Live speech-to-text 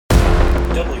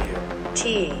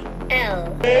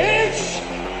WTL. It's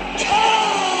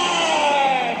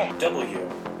time!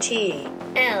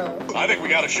 WTL. I think we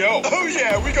got a show. Oh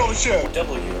yeah, we got a show.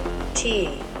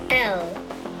 WTL.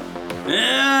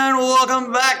 And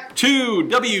welcome back to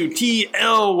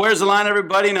WTL. Where's the line,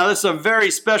 everybody? Now, this is a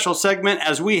very special segment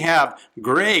as we have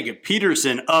Greg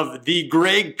Peterson of the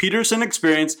Greg Peterson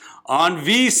Experience on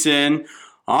VSiN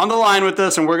on the line with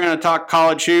us, and we're going to talk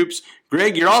college hoops.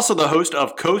 Greg, you're also the host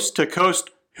of Coast to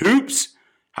Coast Hoops.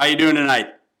 How you doing tonight?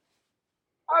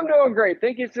 I'm doing great.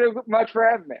 Thank you so much for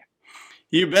having me.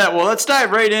 You bet. Well, let's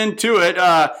dive right into it.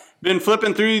 Been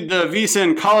flipping through the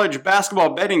VSiN college basketball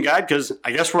betting guide because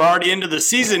I guess we're already into the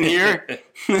season here.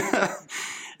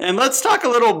 And let's talk a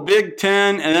little Big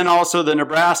Ten and then also the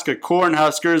Nebraska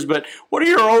Cornhuskers. But what are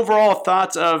your overall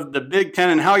thoughts of the Big Ten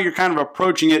and how you're kind of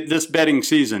approaching it this betting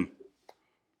season?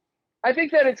 I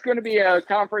think that it's going to be a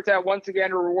conference that once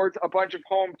again rewards a bunch of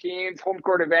home teams. Home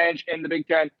court advantage in the Big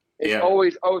Ten is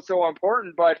always so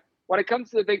important. But when it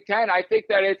comes to the Big Ten, I think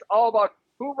that it's all about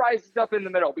who rises up in the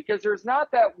middle, because there's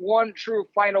not that one true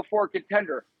Final Four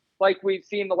contender like we've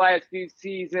seen the last few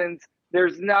seasons.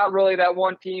 There's not really that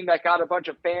one team that got a bunch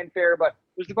of fanfare, but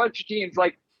there's a bunch of teams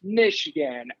like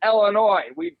Michigan, Illinois.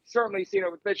 We've certainly seen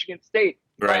it with Michigan State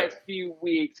the last few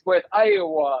weeks, with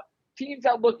Iowa. Teams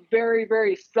that look very,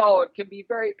 very solid, can be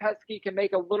very pesky, can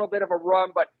make a little bit of a run,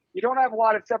 but you don't have a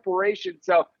lot of separation.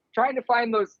 So trying to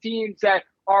find those teams that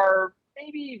are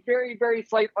maybe very, very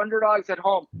slight underdogs at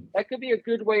home, that could be a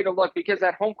good way to look, because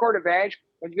that home court advantage,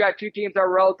 when you got two teams that are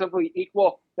relatively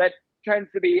equal, that tends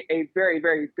to be a very,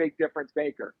 very big difference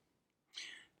maker.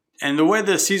 And the way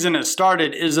this season has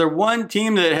started, is there one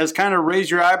team that has kind of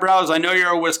raised your eyebrows? I know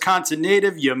you're a Wisconsin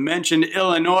native. You mentioned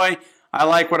Illinois. I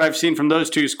like what I've seen from those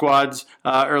two squads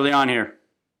early on here.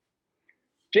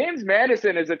 James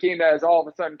Madison is a team that is all of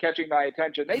a sudden catching my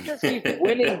attention. They just keep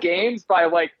winning games by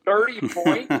like 30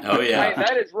 points. Oh, yeah.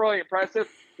 That is really impressive.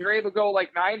 You're able to go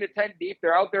like 9 to 10 deep.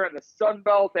 They're out there in the Sun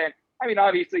Belt. And, I mean,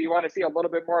 obviously you want to see a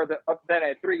little bit more than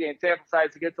a 3-game sample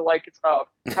size to get to like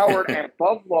Howard and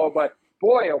Buffalo. But,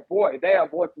 boy, oh, boy, they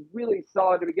have looked really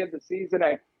solid to begin the season.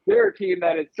 And they're a team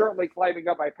that is certainly climbing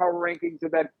up my power rankings.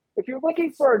 And then if you're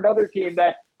looking for another team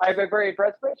that I've been very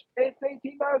impressed with, it's a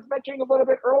team I was mentioning a little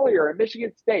bit earlier in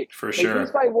Michigan State. For sure. They lose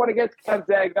by one against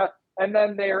Gonzaga, and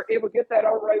then they are able to get that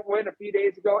outright win a few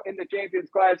days ago in the Champions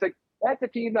Classic. That's a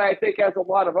team that I think has a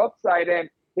lot of upside, and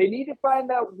they need to find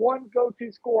that one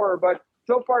go-to scorer, but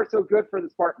so far so good for the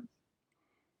Spartans.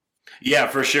 Yeah,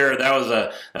 for sure. That was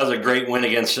a great win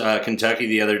against Kentucky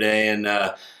the other day, and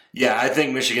I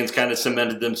think Michigan's kind of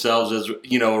cemented themselves as,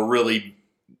 a really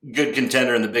good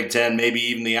contender in the Big Ten, maybe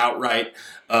even the outright,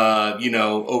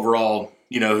 overall,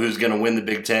 who's going to win the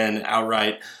Big Ten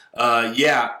outright.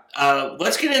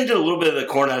 Let's get into a little bit of the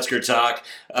Cornhusker talk.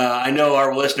 I know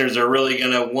our listeners are really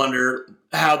going to wonder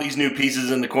how these new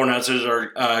pieces in the Cornhuskers are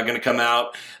going to come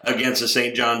out against the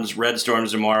St. John's Red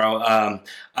Storms tomorrow.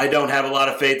 I don't have a lot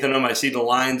of faith in them. I see the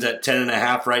lines at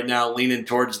 10.5 right now, leaning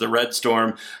towards the Red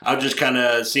Storm. I'm just kind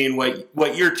of seeing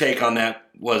what your take on that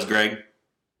was, Greg.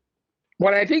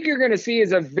 What I think you're going to see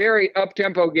is a very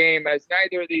up-tempo game, as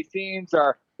neither of these teams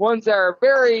are ones that are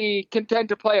very content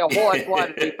to play a whole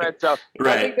lot of defense. So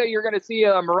I think that you're going to see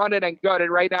them running and gunning.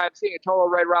 Right now I'm seeing a total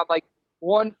right around like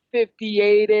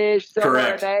 158-ish,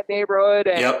 somewhere in that neighborhood.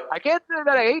 And I can't say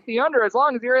that I hate the under as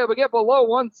long as you're able to get below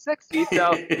 160.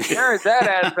 So there's that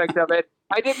aspect of it.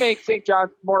 I did make St. John's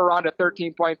more around a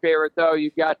 13-point favorite, though.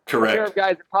 You've got a pair of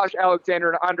guys, Posh Alexander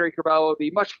and Andre Curbelo,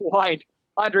 the much-maligned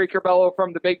Andre Curbelo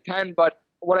from the Big Ten. But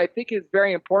what I think is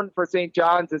very important for St.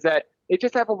 John's is that they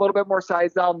just have a little bit more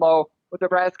size down low. With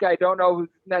Nebraska, I don't know who's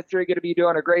necessarily going to be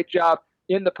doing a great job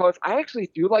in the post. I actually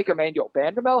do like Emmanuel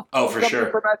Bandamel. Oh, for sure.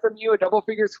 From SMU, a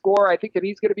double-figure score. I think that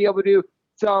he's going to be able to do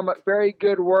some very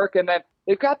good work. And then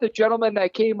they've got the gentleman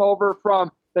that came over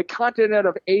from the continent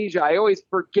of Asia. I always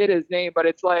forget his name, but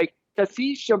it's like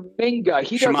Kasi Shaminga.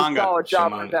 He does a solid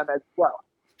job for them as well.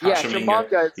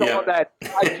 Shaminga is someone that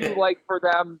I do like for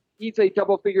them. He's a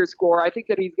double-figure scorer. I think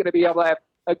that he's going to be able to have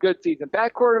a good season.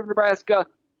 Backcourt of Nebraska,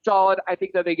 solid. I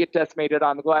think that they get decimated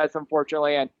on the glass,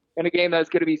 unfortunately, and in a game that's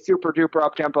going to be super-duper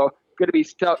up-tempo. Going to be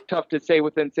tough to say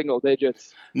within single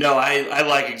digits. No, I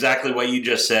like exactly what you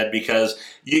just said, because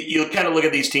you kind of look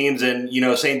at these teams and,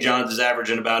 St. John's is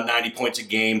averaging about 90 points a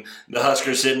game. The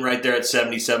Huskers sitting right there at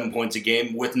 77 points a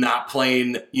game with not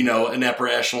playing, an upper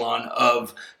echelon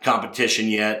of competition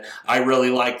yet. I really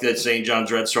like the St.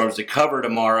 John's Red Storms to cover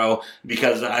tomorrow,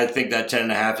 because I think that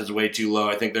 10.5 is way too low.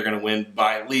 I think they're going to win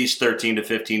by at least 13 to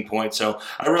 15 points. So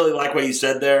I really like what you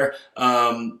said there.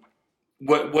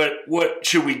 What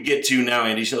should we get to now,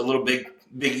 Andy? So a little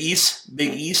Big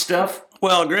East stuff.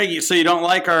 Well, Greg, so you don't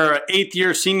like our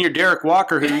 8th-year senior Derek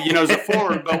Walker, who is a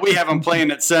forward, but we have him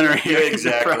playing at center here.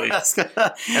 Exactly.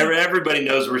 Everybody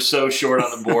knows we're so short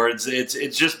on the boards.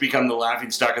 It's just become the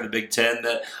laughingstock of the Big Ten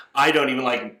that I don't even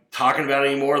like talking about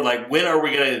anymore. Like, when are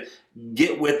we going to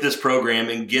get with this program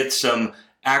and get some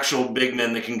actual big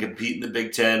men that can compete in the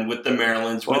Big Ten with the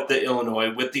Marylands, with the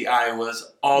Illinois, with the Iowas,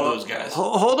 all those guys?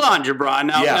 Hold on, Jabron.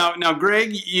 Now,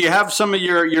 Greg, you have some of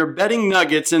your betting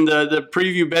nuggets in the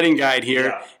preview betting guide here.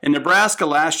 Yeah. And Nebraska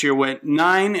last year went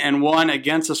 9-1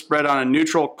 against the spread on a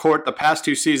neutral court the past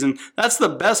 2 seasons. That's the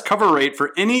best cover rate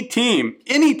for any team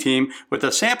with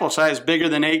a sample size bigger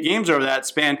than 8 games over that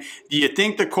span. Do you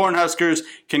think the Cornhuskers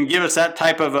can give us that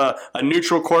type of a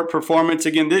neutral court performance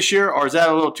again this year, or is that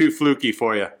a little too fluky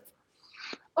for you?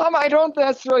 I don't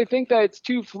necessarily think that it's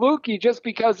too fluky just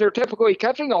because they're typically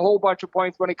catching a whole bunch of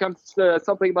points when it comes to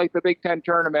something like the Big Ten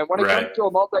tournament. When it comes to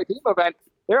a multi-team event,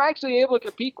 they're actually able to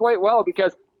compete quite well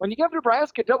because when you give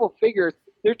Nebraska double figures,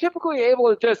 they're typically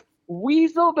able to just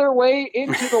weasel their way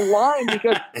into the line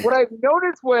because what I've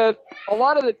noticed with a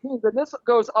lot of the teams, and this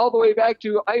goes all the way back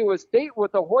to Iowa State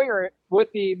with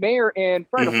the mayor and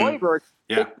Fred Hoiberg,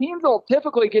 the teams will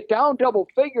typically get down double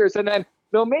figures and then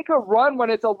they'll make a run when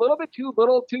it's a little bit too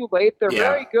little, too late. They're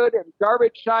very good in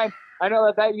garbage time. I know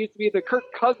that used to be the Kirk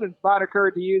Cousins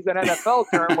moniker, to use an NFL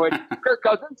term, which Kirk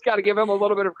Cousins got to give him a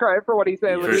little bit of credit for what he's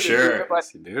saying. For sure. But,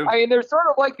 I mean, they're sort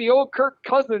of like the old Kirk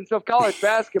Cousins of college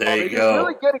basketball. They're just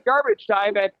really good at garbage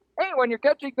time. And, hey, when you're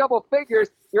catching double figures,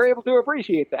 you're able to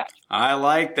appreciate that. I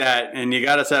like that. And you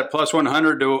got us at plus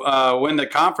 100 to win the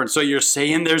conference. So you're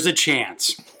saying there's a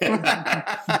chance.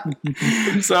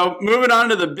 So moving on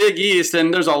to the Big East,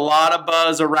 and there's a lot of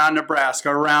buzz around Nebraska,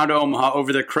 around Omaha,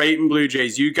 over the Creighton Blue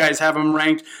Jays. You guys have them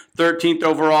ranked 13th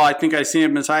overall. I think I see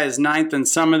them as high as 9th in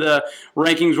some of the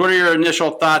rankings. What are your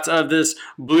initial thoughts of this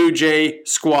Blue Jay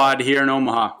squad here in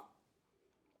Omaha?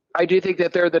 I do think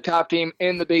that they're the top team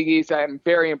in the Big East. I'm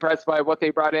very impressed by what they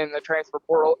brought in the transfer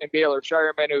portal and Baylor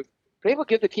Shireman, who's been able to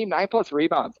give the team 9+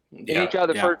 rebounds in each of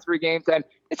the first 3 games. And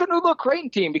it's a new look Creighton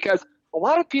team because a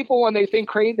lot of people, when they think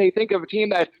Creighton, they think of a team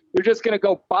that they're just going to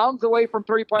go bombs away from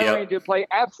 3-point range and play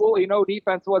absolutely no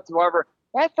defense whatsoever.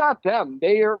 That's not them.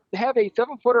 They have a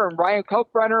 7-footer in Ryan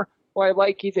Kalkbrenner, who I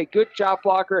like. He's a good shot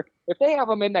blocker. If they have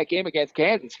him in that game against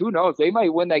Kansas, who knows? They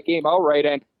might win that game outright.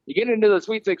 And you get into the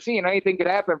Sweet 16, anything could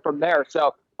happen from there.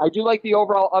 So I do like the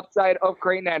overall upside of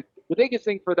Creighton. And the biggest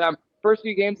thing for them, first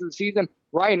few games of the season,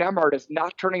 Ryan Emhart is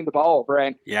not turning the ball over.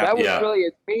 And that was really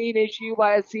his main issue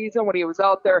last season when he was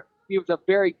out there. He was a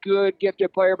very good,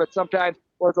 gifted player, but sometimes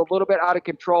was a little bit out of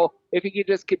control. If he could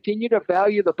just continue to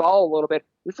value the ball a little bit,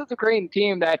 this is a Creighton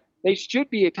team that they should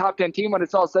be a top 10 team when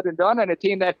it's all said and done, and a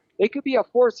team that they could be a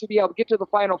force to be able to get to the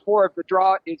Final Four if the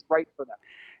draw is right for them.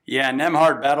 Yeah,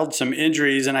 Nemhard battled some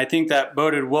injuries, and I think that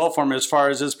boded well for him as far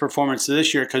as his performance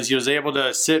this year because he was able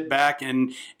to sit back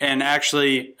and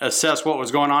actually assess what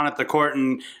was going on at the court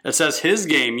and assess his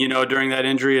game, during that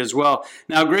injury as well.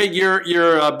 Now, Greg,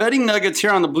 your betting nuggets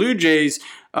here on the Blue Jays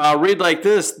read like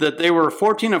this, that they were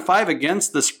 14-5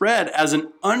 against the spread as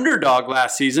an underdog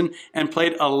last season and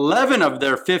played 11 of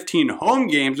their 15 home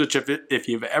games, which if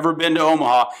you've ever been to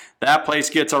Omaha, that place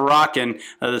gets a rockin'.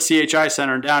 The CHI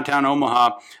Center in downtown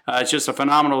Omaha, it's just a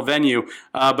phenomenal venue.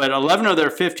 But 11 of their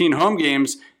 15 home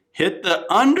games hit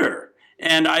the under.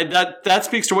 And that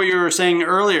speaks to what you were saying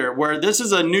earlier, where this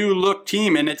is a new look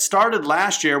team, and it started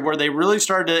last year where they really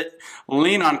started to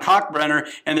lean on Kalkbrenner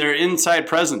and their inside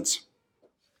presence.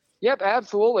 Yep,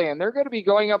 absolutely. And they're going to be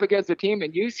going up against a team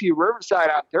in UC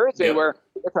Riverside on Thursday, where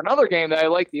it's another game that I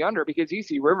like the under because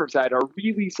UC Riverside, a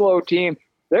really slow team.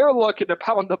 They're looking to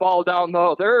pound the ball down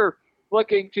low. They're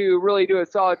looking to really do a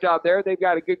solid job there. They've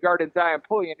got a good guard in Zion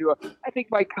pulling into I think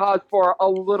might cause for a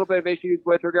little bit of issues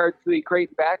with regards to the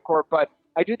Creighton backcourt, but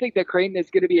I do think that Creighton is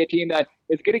going to be a team that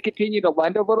is going to continue to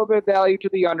lend a little bit of value to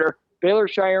the under. Baylor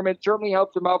Shireman certainly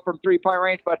helps them out from 3-point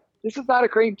range, but this is not a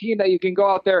Creighton team that you can go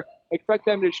out there, expect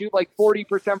them to shoot like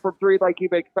 40% from 3 like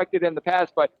you've expected in the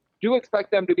past, but do expect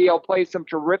them to be able to play some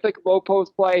terrific low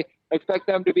post play, expect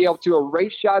them to be able to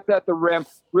erase shots at the rim,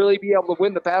 really be able to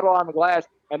win the battle on the glass,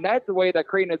 and that's the way that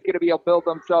Creighton is going to be able to build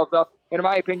themselves up, and in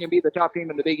my opinion, be the top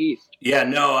team in the Big East. Yeah,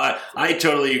 no, I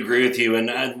totally agree with you,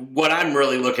 and what I'm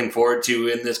really looking forward to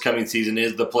in this coming season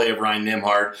is the play of Ryan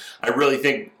Nembhard. I really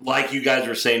think, like you guys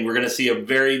were saying, we're going to see a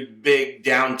very big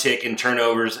downtick in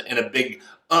turnovers and a big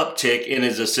uptick in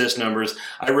his assist numbers.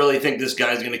 I really think this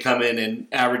guy's going to come in and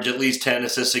average at least 10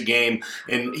 assists a game,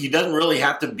 and he doesn't really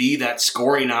have to be that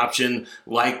scoring option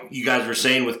like you guys were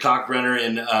saying with Kalkbrenner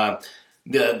and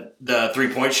the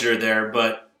 3-point shooter there,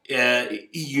 but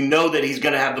you know that he's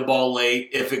going to have the ball late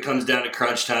if it comes down to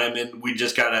crunch time, and we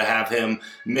just got to have him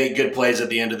make good plays at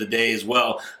the end of the day as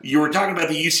well. You were talking about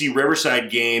the UC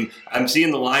Riverside game. I'm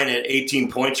seeing the line at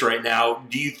 18 points right now.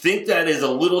 Do you think that is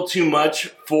a little too much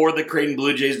for the Creighton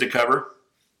Blue Jays to cover?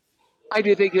 I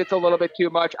do think it's a little bit too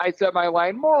much. I set my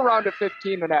line more around a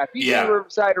 15.5. UC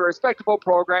Riverside, a respectable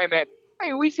program,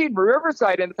 and we've seen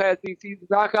Riverside in the past few seasons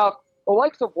knock off the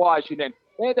likes of Washington.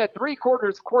 They had that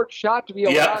three-quarters court shot to be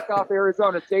able to knock off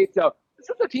Arizona State. So this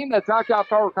is a team that's knocked off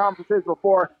power conferences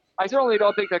before. I certainly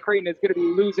don't think that Creighton is going to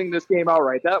be losing this game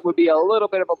outright. That would be a little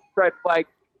bit of a red flag.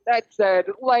 That said,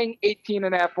 laying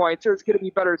 18.5 points, there's going to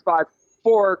be better spots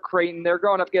for Creighton. They're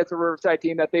going up against a Riverside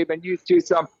team that they've been used to,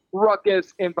 some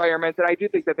ruckus environments, and I do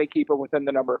think that they keep it within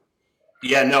the number.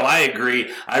 Yeah, no, I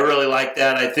agree. I really like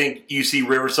that. I think UC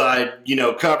Riverside,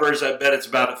 covers. I bet it's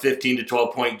about a 15 to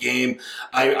 12-point game.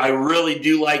 I really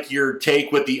do like your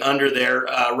take with the under there,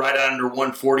 right under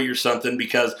 140 or something,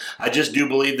 because I just do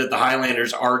believe that the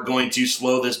Highlanders are going to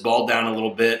slow this ball down a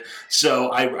little bit.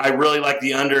 So I really like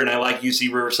the under, and I like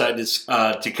UC Riverside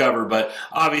to cover. But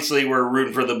obviously, we're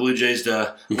rooting for the Blue Jays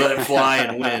to let it fly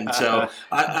and win. So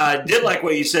I did like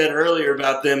what you said earlier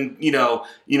about them,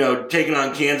 taking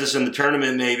on Kansas in the tournament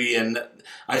maybe, and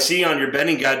I see on your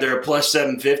betting guide there a plus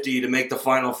 750 to make the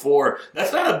Final Four.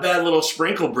 That's not a bad little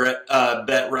sprinkle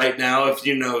bet right now if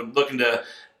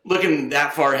looking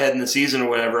that far ahead in the season or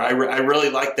whatever. I really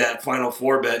like that Final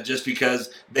Four bet just because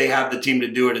they have the team to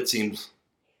do it, it seems.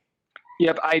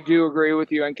 Yep, I do agree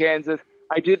with you on Kansas.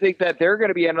 I do think that they're going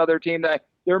to be another team that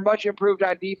they're much improved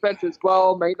on defense as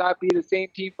well. Might not be the same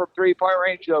team from three-point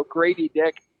range, though. Grady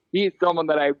Dick, he's someone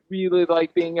that I really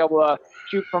like being able to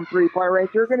shoot from three-point range.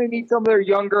 They're going to need some of their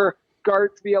younger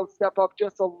guards to be able to step up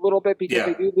just a little bit because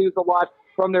they do lose a lot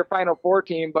from their Final Four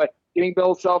team. But getting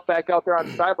Bill Self back out there on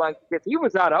the sidelines, because he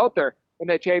was not out there in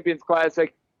the Champions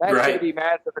Classic, that's going to be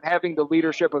massive. And having the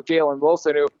leadership of Jalen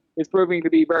Wilson, who is proving to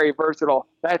be very versatile,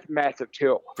 that's massive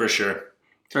too. For sure.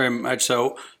 Very much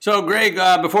so. So, Greg,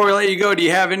 before we let you go, do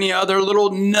you have any other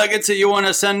little nuggets that you want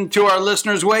to send to our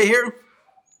listeners' way here?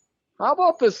 How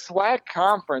about the SWAC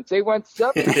conference? They went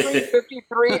 73,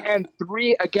 53, and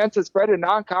 3 against the spread in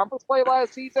non-conference play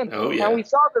last season. Oh, yeah. And we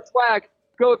saw the SWAC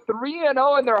go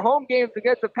 3-0 in their home games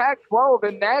against the Pac-12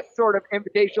 in that sort of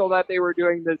invitational that they were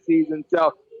doing this season.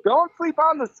 So don't sleep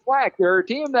on the SWAC. They're a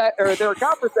team they're a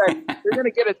conference that they're going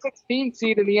to get a 16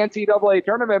 seed in the NCAA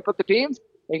tournament, but the teams,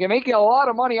 they can make you a lot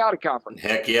of money out of conference.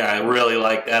 Heck yeah, I really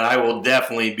like that. I will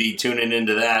definitely be tuning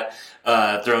into that,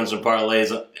 throwing some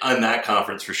parlays on that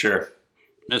conference for sure.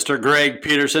 Mr. Greg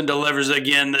Peterson delivers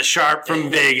again, the sharp from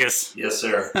Vegas. Yes,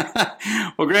 sir.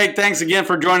 Well, Greg, thanks again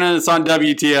for joining us on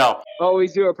WTL.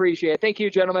 Always do appreciate it. Thank you,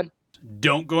 gentlemen.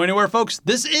 Don't go anywhere, folks.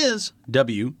 This is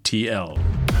WTL.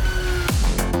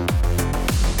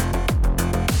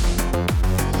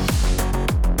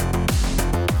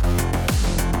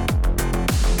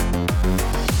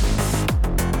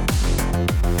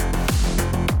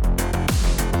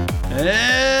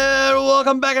 And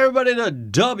welcome back, everybody, to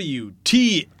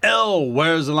WTL.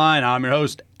 Where's the Line? I'm your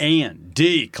host,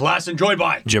 Andy. Class enjoyed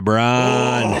by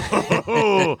Jabron.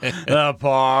 Oh, the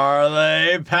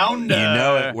Parlay Pounder. You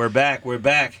know it. We're back. We're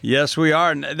back. Yes, we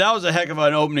are. And that was a heck of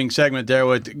an opening segment there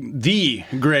with the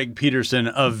Greg Peterson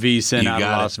of VSiN out of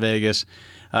Las Vegas.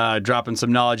 Dropping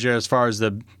some knowledge there as far as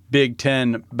the Big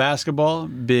Ten basketball,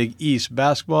 Big East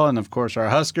basketball, and, of course, our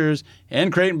Huskers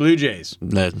and Creighton Blue Jays.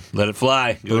 Let it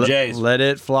fly. Go Jays. Let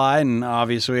it fly. And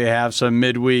obviously we have some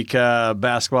midweek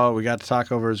basketball we got to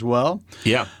talk over as well.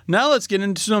 Yeah. Now let's get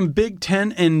into some Big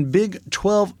Ten and Big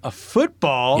 12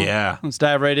 football. Yeah. Let's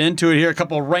dive right into it here. A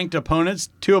couple ranked opponents,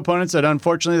 two opponents that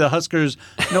unfortunately the Huskers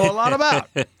know a lot about.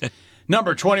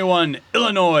 Number 21,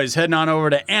 Illinois is heading on over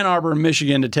to Ann Arbor,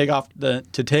 Michigan to take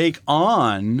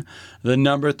on the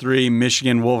number 3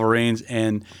 Michigan Wolverines.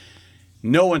 And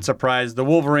no one's surprised. The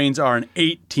Wolverines are an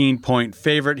 18-point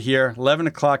favorite here. 11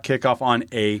 o'clock kickoff on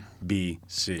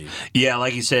ABC. Yeah,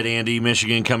 like you said, Andy,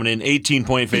 Michigan coming in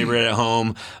 18-point favorite at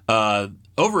home.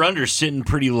 Over-under sitting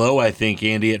pretty low, I think,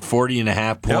 Andy, at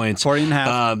 40.5 points. Yep,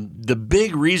 40.5. The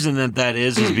big reason that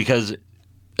is because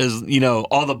as you know,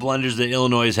 all the blunders that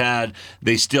Illinois had,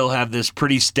 they still have this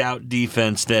pretty stout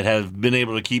defense that have been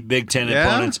able to keep Big Ten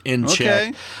opponents in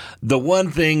check. The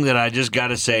one thing that I just got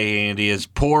to say, Andy, is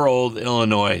poor old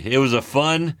Illinois. It was a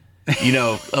fun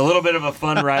a little bit of a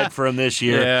fun ride for them this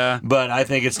year. Yeah. But I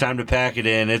think it's time to pack it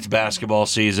in. It's basketball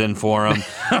season for them.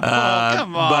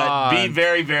 Come on. But be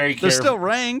very, very careful. They're still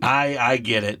ranked. I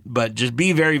get it. But just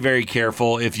be very, very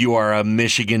careful if you are a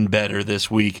Michigan bettor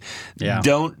this week. Yeah.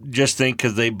 Don't just think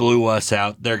because they blew us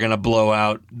out, they're going to blow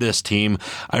out this team.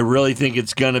 I really think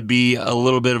it's going to be a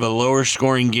little bit of a lower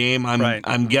scoring game.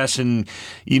 I'm guessing,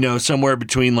 somewhere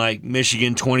between like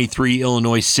Michigan 23,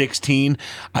 Illinois 16.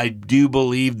 I do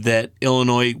believe that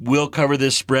Illinois will cover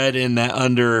this spread, and that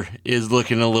under is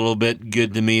looking a little bit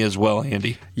good to me as well,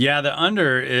 Andy. Yeah, the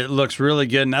under, it looks really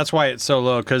good, and that's why it's so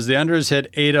low, because the under has hit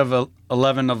 8 of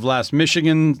 11 of last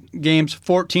Michigan games,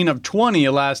 14 of 20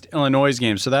 of last Illinois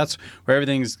games. So that's where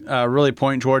everything's really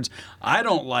pointing towards. I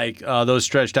don't like those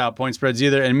stretched out point spreads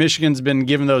either, and Michigan's been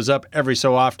giving those up every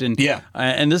so often. Yeah.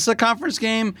 And this is a conference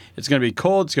game. It's going to be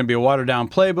cold. It's going to be a watered-down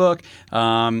playbook.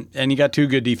 And you got two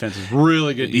good defenses,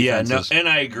 really good defenses. Yeah, and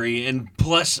I agree. And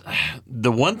plus,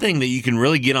 the one thing that you can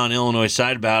really get on Illinois'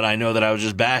 side about, I know that I was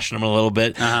just bashing them a little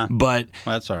bit, but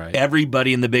that's all right.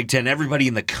 Everybody in the Big Ten, everybody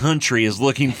in the country is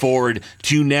looking forward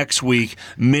to next week,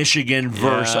 Michigan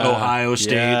versus Ohio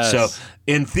State. Yes. So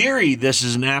in theory, this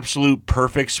is an absolute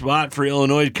perfect spot for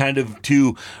Illinois kind of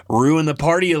to ruin the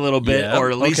party a little bit,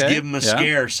 or at least give them a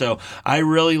scare. So I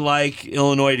really like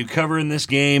Illinois to cover in this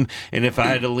game, and if I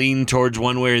had to lean towards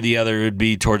one way or the other, it would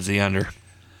be towards the under.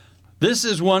 This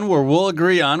is one where we'll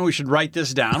agree on. We should write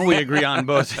this down. We agree on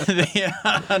both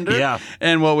the under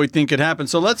and what we think could happen.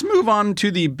 So let's move on to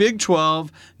the Big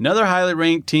 12, another highly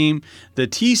ranked team, the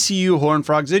TCU Horned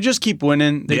Frogs. They just keep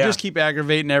winning. They just keep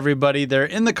aggravating everybody. They're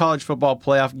in the college football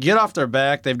playoff. Get off their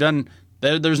back.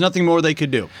 There's nothing more they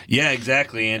could do. Yeah,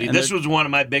 exactly, Andy. And this was one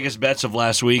of my biggest bets of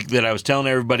last week that I was telling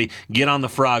everybody, get on the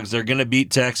Frogs. They're going to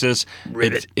beat Texas.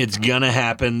 It's going to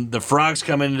happen. The Frogs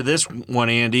come into this one,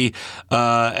 Andy,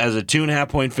 as a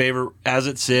 2.5-point favorite as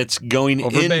it sits, going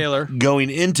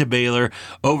into Baylor,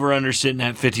 over-under sitting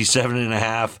at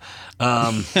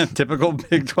 57.5. Typical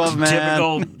Big 12, man.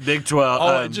 Typical Big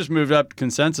 12. It just moved up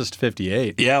consensus to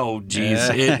 58. Yeah, geez.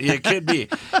 It could be.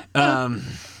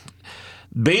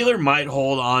 Baylor might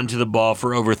hold on to the ball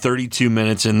for over 32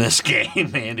 minutes in this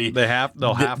game, Andy. They'll have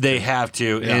to. They have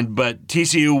to. Yeah. But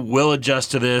TCU will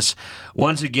adjust to this.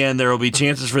 Once again, there will be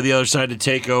chances for the other side to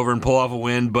take over and pull off a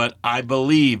win, but I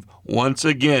believe, once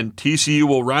again, TCU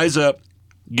will rise up,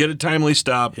 get a timely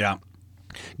stop. Yeah.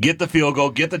 Get the field goal,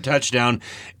 get the touchdown,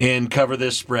 and cover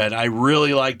this spread. I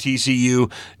really like TCU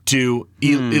to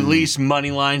at least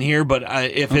money line here, but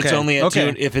if it's only at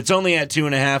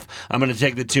 2.5, I'm going to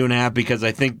take the 2.5 because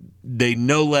I think they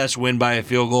no less win by a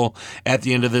field goal at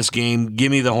the end of this game.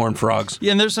 Give me the Horned Frogs.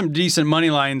 Yeah, and there's some decent money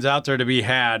lines out there to be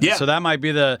had. Yeah. So that might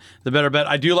be the better bet.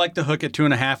 I do like the hook at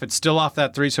 2.5. It's still off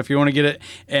that 3, so if you want to get it,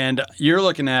 and you're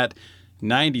looking at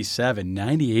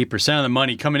 98% of the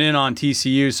money coming in on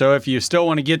TCU. So if you still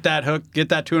want to get that hook, get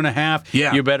that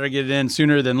 2.5, you better get it in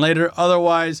sooner than later.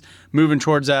 Otherwise, moving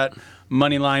towards that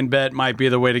money line bet might be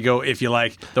the way to go if you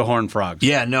like the Horned Frogs.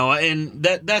 Yeah, no, and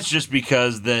that's just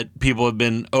because that people have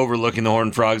been overlooking the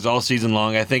Horned Frogs all season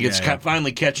long. I think it's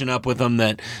finally catching up with them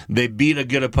that they beat a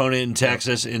good opponent in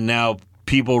Texas, and now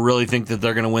people really think that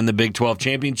they're going to win the Big 12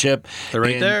 championship. They're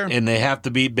right there. And they have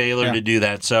to beat Baylor to do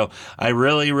that. So I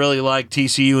really, really like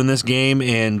TCU in this game,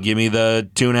 and give me the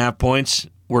 2.5 points.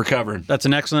 We're covering. That's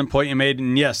an excellent point you made.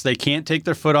 And yes, they can't take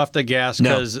their foot off the gas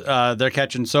because they're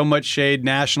catching so much shade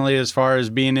nationally as far as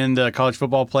being in the college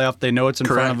football playoff. They know it's in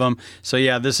front of them. So,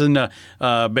 yeah, this isn't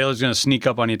Baylor's going to sneak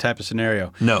up on you type of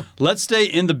scenario. No. Let's stay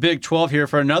in the Big 12 here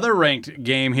for another ranked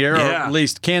game here, or at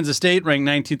least Kansas State ranked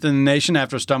 19th in the nation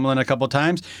after stumbling a couple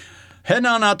times. Heading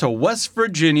on out to West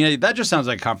Virginia. That just sounds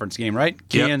like a conference game, right?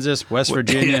 Yep. Kansas, West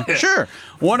Virginia. Sure.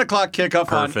 1 o'clock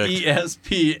kickoff on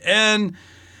ESPN.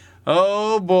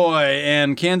 Oh, boy.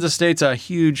 And Kansas State's a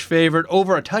huge favorite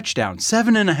over a touchdown,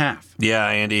 7.5. Yeah,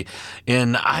 Andy.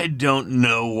 And I don't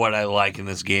know what I like in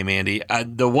this game, Andy.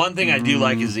 The one thing I do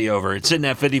like is the over. It's sitting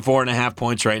at 54.5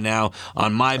 points right now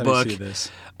on my book. See this.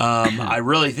 I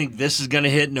really think this is going to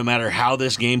hit no matter how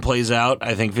this game plays out.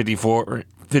 I think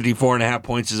 54.5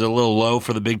 points is a little low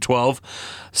for the Big 12.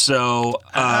 So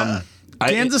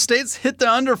Kansas State's hit the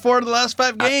under 4 of the last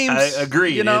 5 games. I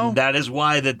agree. You know? And that is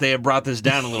why that they have brought this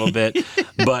down a little bit.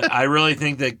 But I really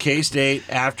think that K-State,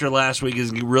 after last week,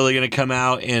 is really going to come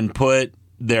out and put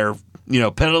their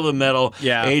pedal to the metal.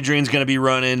 Yeah. Adrian's going to be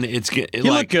running. He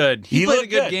looked good. He played a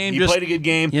good game. He played a good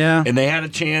game. Yeah. And they had a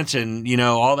chance and,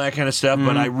 all that kind of stuff.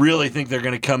 But I really think they're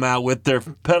going to come out with their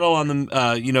pedal on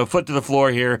the, foot to the floor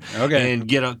here and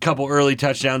get a couple early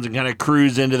touchdowns and kind of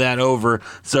cruise into that over.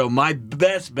 So my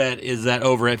best bet is that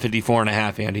over at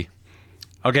 54.5, Andy.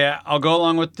 Okay, I'll go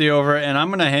along with the over, and I'm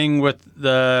going to hang with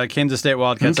the Kansas State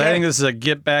Wildcats. Okay. I think this is a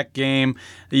get-back game.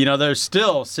 They're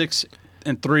still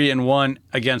 6-3-1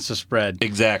 against the spread.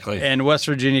 Exactly. And West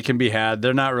Virginia can be had.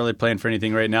 They're not really playing for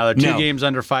anything right now. They're two games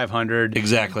under 500.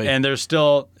 Exactly. And they're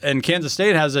still – and Kansas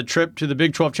State has a trip to the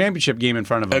Big 12 championship game in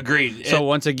front of them. Agreed. So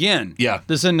once again,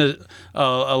 this isn't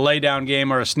a lay-down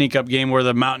game or a sneak-up game where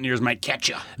the Mountaineers might catch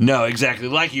you. No, exactly.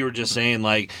 Like you were just saying,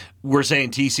 we're saying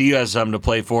TCU has something to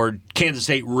play for. Kansas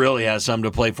State really has something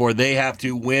to play for. They have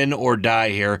to win or die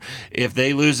here. If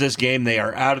they lose this game, they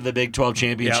are out of the Big 12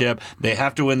 championship. Yep. They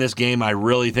have to win this game. I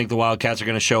really think the Wildcats are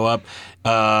going to show up.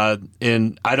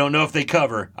 And I don't know if they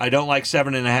cover. I don't like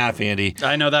 7.5, Andy.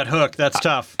 I know that hook. That's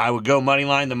tough. I would go money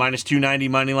line. The minus 290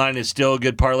 money line is still a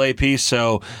good parlay piece.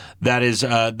 So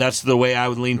that's the way I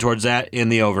would lean towards that in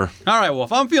the over. All right. Well,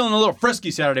 if I'm feeling a little frisky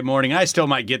Saturday morning, I still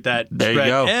might get that there spread,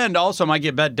 you go. and also might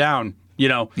get bet down. You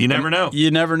never know.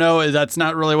 You never know. That's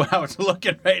not really what I was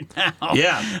looking right now.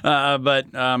 Yeah. But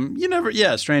you never.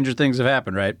 Yeah. Stranger things have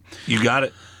happened, right? You got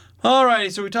it. All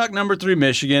right, so we talked number 3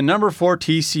 Michigan, number 4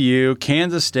 TCU,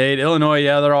 Kansas State, Illinois.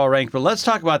 Yeah, they're all ranked, but let's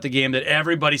talk about the game that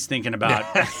everybody's thinking about.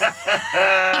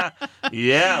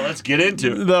 Yeah, let's get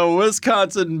into it. The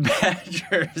Wisconsin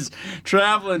Badgers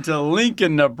traveling to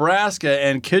Lincoln, Nebraska,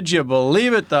 and could you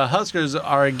believe it? The Huskers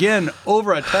are again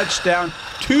over a touchdown,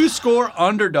 2-score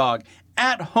underdog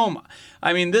at home.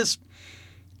 I mean,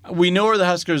 we know where the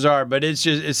Huskers are, but it's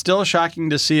still shocking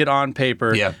to see it on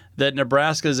paper. Yeah. That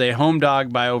Nebraska is a home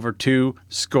dog by over 2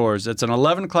 scores. It's an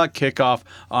 11 o'clock kickoff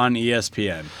on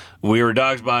ESPN. We were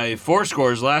dogs by 4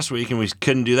 scores last week, and we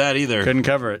couldn't do that either. Couldn't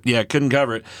cover it. Yeah, couldn't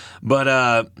cover it.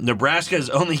 But Nebraska has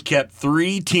only kept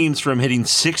 3 teams from hitting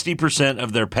 60%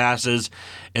 of their passes,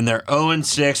 and they're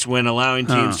 0-6 when allowing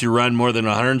teams to run more than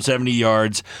 170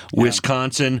 yards. Yeah.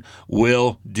 Wisconsin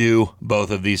will do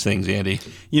both of these things, Andy.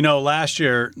 Last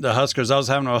year, the Huskers, I was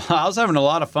having a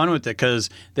lot of fun with it because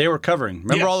they were covering.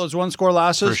 Remember all those 1-score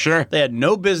losses? For sure. They had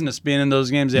no business being in those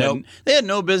games. They had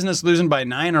no business losing by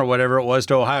 9 or whatever it was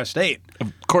to Ohio State.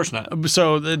 Of course not.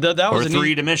 So that was or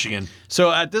 3 to Michigan.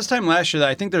 So at this time last year,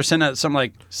 I think they're sitting at something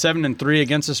like 7-3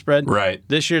 against the spread. Right.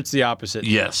 This year it's the opposite.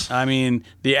 Yes. I mean,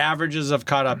 the averages have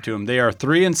caught up to them. They are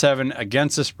 3-7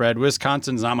 against the spread.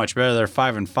 Wisconsin's not much better. They're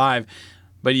 5-5,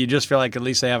 but you just feel like at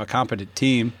least they have a competent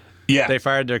team. Yeah. They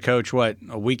fired their coach, a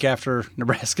week after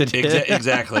Nebraska did?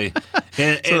 Exactly.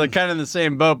 So they're kind of in the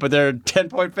same boat, but they're a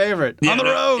 10-point favorite on the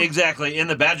road. Exactly. And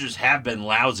the Badgers have been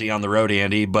lousy on the road,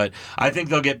 Andy, but I think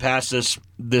they'll get past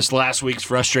this last week's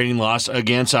frustrating loss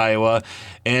against Iowa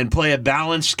and play a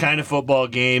balanced kind of football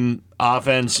game,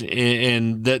 offense,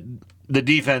 and the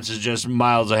defense is just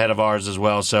miles ahead of ours as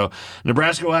well. So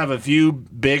Nebraska will have a few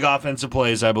big offensive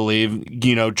plays, I believe.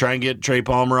 Try and get Trey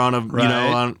Palmer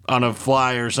on on a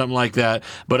fly or something like that.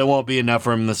 But it won't be enough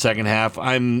for him in the second half.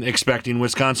 I'm expecting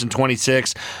Wisconsin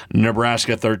 26,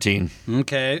 Nebraska 13.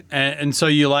 Okay, and so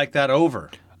you like that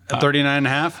over?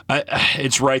 39.5?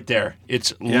 It's right there.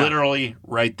 It's literally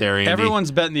right there, Andy.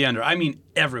 Everyone's betting the under. I mean,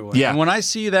 everyone. Yeah. And when I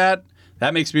see that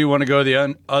makes me want to go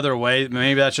the other way.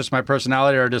 Maybe that's just my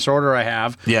personality or a disorder I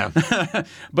have. Yeah.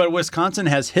 But Wisconsin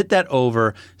has hit that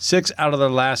over 6 out of their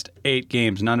last 8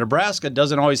 games. Now, Nebraska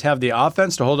doesn't always have the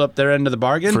offense to hold up their end of the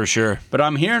bargain. For sure. But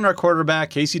I'm hearing our quarterback,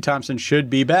 Casey Thompson, should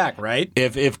be back, right?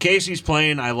 If Casey's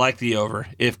playing, I like the over.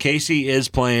 If Casey is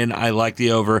playing, I like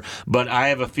the over. But I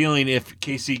have a feeling if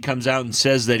Casey comes out and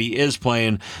says that he is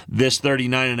playing, this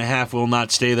 39.5 will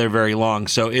not stay there very long.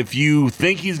 So if you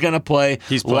think he's going to play,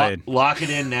 he's playing. Lock it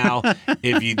in now.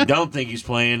 If you don't think he's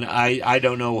playing, I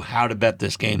don't know how to bet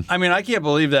this game. I mean, I can't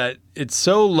believe that it's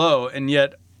so low, and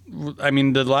yet, I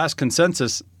mean, the last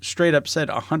consensus straight up said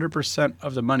 100%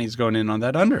 of the money's going in on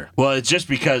that under. Well, it's just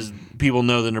because people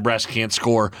know that Nebraska can't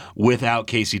score without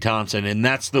Casey Thompson, and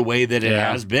that's the way that it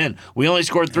has been. We only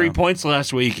scored 3 points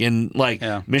last week, and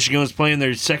Michigan was playing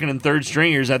their second and third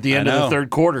stringers at the end of the third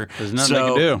quarter. There's nothing they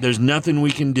can do. There's nothing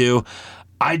we can do.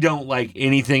 I don't like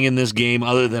anything in this game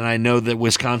other than I know that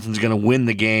Wisconsin's going to win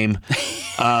the game.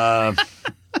 But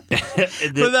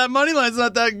that money line's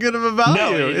not that good of a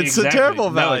value. No, it's a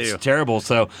terrible value. No, it's terrible.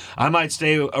 So I might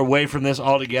stay away from this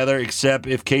altogether, except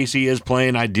if Casey is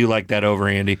playing. I do like that over,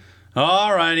 Andy.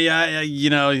 All righty.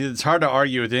 It's hard to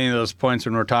argue with any of those points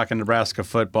when we're talking Nebraska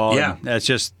football. Yeah. That's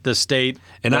just the state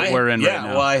that we're in right now.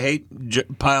 Yeah, well, I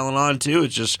hate piling on, too.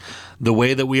 It's just the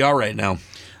way that we are right now.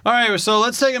 All right, so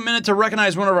let's take a minute to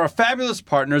recognize one of our fabulous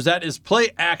partners, that is Play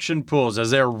Action Pools,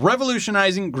 as they're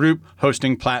revolutionizing group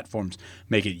hosting platforms.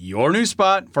 Make it your new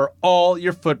spot for all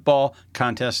your football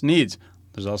contest needs.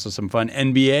 There's also some fun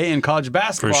NBA and college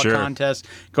basketball contests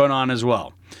going on as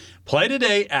well. Play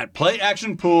today at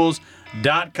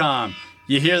playactionpools.com.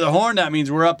 You hear the horn, that means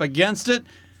we're up against it.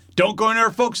 Don't go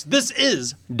anywhere, folks. This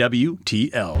is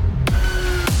WTL.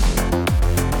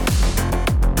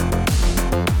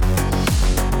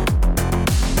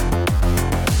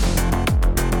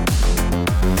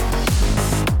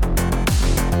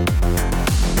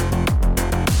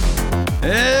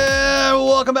 And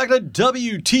welcome back to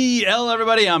WTL,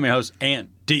 everybody. I'm your host,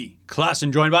 Andy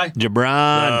Klassen, joined by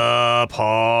Jabron, the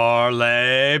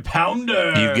Parlay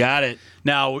Pounder. You got it.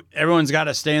 Now, everyone's got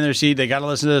to stay in their seat. They got to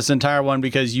listen to this entire one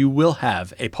because you will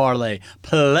have a parlay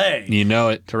play. You know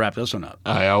it. To wrap this one up.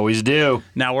 I always do.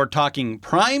 Now, we're talking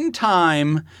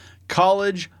primetime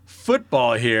college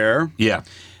football here. Yeah.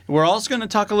 We're also going to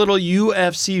talk a little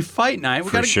UFC Fight Night.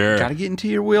 For sure. Got to get into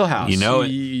your wheelhouse. You know it.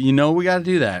 You know we got to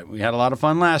do that. We had a lot of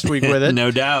fun last week with it.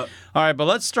 No doubt. All right, but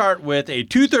let's start with a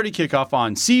 2:30 kickoff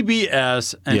on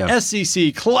CBS, an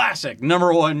SEC classic.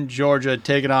 Number 1, Georgia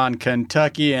taking on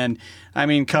Kentucky. And, I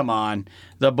mean, come on.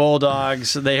 The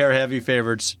Bulldogs, they are heavy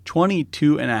favorites.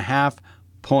 22.5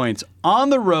 points on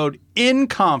the road in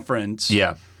conference.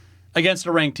 Yeah. Against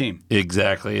a ranked team.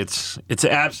 Exactly. It's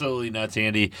absolutely nuts,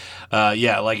 Andy.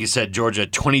 Like you said, Georgia,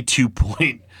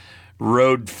 22-point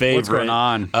road favorite. What's going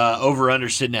on? Over-under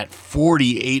sitting at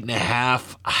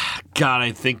 48.5. God,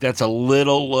 I think that's a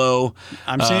little low.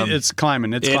 I'm saying it's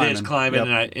climbing. It is climbing,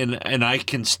 yep. and I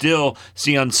can still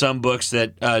see on some books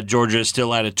that Georgia is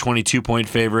still at a 22-point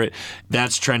favorite.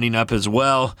 That's trending up as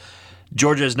well.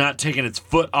 Georgia has not taken its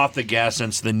foot off the gas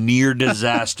since the near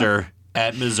disaster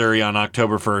at Missouri on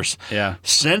October 1st. Yeah.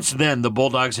 Since then, the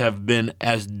Bulldogs have been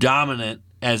as dominant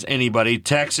as anybody.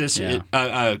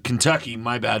 Kentucky,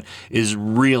 my bad, is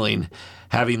reeling,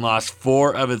 having lost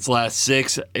 4 of its last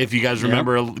 6. If you guys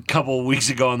remember a couple of weeks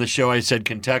ago on the show, I said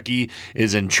Kentucky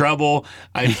is in trouble.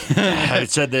 I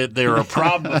said that they were a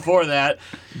problem before that,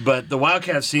 but the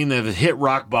Wildcats seem to have hit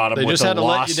rock bottom with a loss. They just had to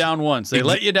let you down once. They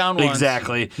let you down once.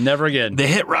 Exactly. Never again. They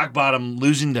hit rock bottom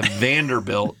losing to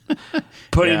Vanderbilt,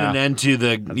 putting an end to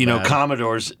the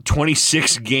Commodores'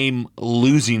 26-game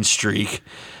losing streak.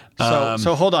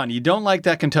 So hold on. You don't like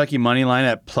that Kentucky money line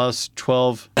at plus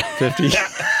 1250?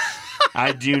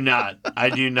 I do not.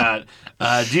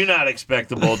 Do not expect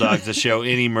the Bulldogs to show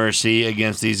any mercy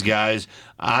against these guys.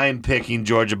 I'm picking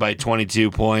Georgia by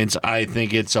 22 points. I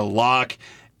think it's a lock.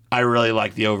 I really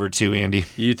like the over too, Andy.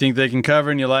 You think they can cover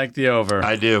and you like the over?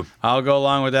 I do. I'll go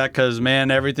along with that because,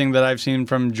 man, everything that I've seen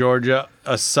from Georgia,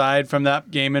 aside from that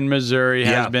game in Missouri,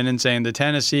 has been insane. The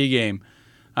Tennessee game.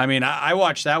 I mean, I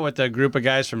watched that with a group of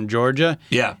guys from Georgia.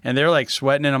 Yeah. And they're like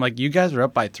sweating, and I'm like, you guys are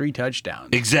up by 3 touchdowns.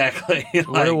 Exactly.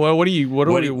 What are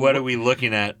we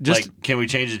looking at? Just can we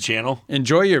change the channel?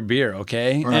 Enjoy your beer,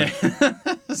 okay? Right.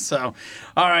 So,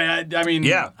 all right. I mean,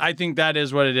 I think that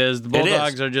is what it is. The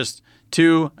Bulldogs are just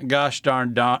too gosh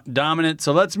darn dominant.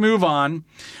 So let's move on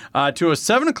to a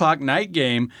 7 o'clock night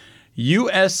game.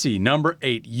 USC, number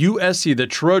 8, USC, the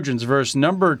Trojans versus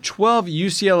number 12,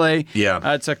 UCLA.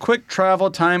 Yeah. It's a quick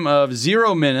travel time of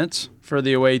 0 minutes for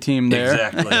the away team there.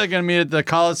 Exactly. They're going to meet at the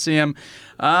Coliseum.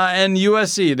 And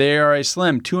USC, they are a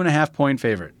slim 2.5-point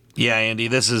favorite. Yeah, Andy,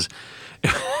 this is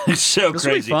so this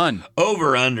crazy. Will be fun.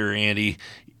 Over under, Andy,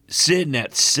 sitting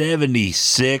at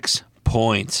 76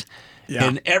 points. Yeah.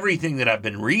 And everything that I've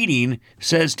been reading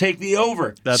says take the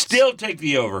over. Still take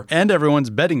the over. And everyone's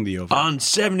betting the over. On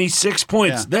 76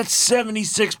 points. Yeah. That's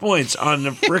 76 points on the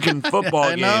freaking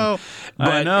football game.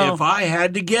 But if I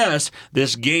had to guess,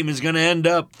 this game is going to end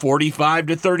up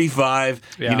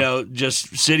 45-35,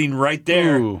 just sitting right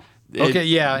there. Ooh. Okay,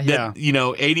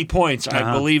 80 points. Uh-huh.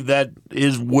 I believe that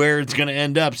is where it's going to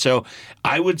end up. So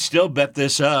I would still bet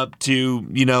this up to,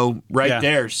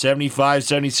 there, 75,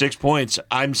 76 points.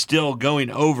 I'm still going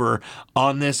over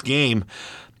on this game.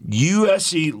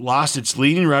 USC lost its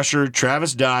leading rusher,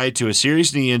 Travis Dye, to a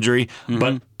serious knee injury,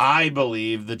 but I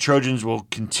believe the Trojans will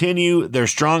continue their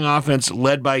strong offense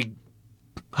led by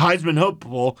Heisman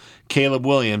hopeful Caleb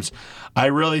Williams. I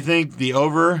really think the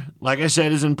over, like I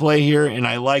said, is in play here, and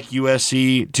I like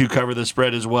USC to cover the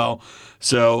spread as well.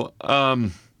 So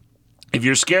if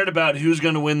you're scared about who's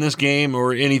going to win this game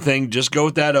or anything, just go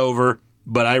with that over.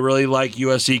 But I really like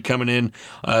USC coming in,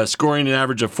 scoring an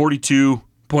average of 42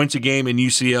 points a game, and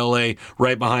UCLA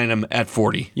right behind them at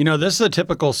 40. This is a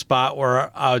typical spot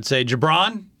where I would say,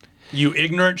 Jabron, You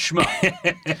ignorant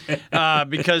schmuck.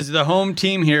 Because the home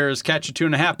team here is catch a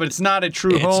 2.5, but it's not a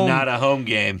true home. It's not a home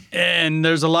game. And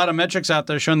there's a lot of metrics out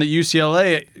there showing that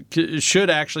UCLA should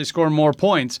actually score more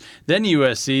points than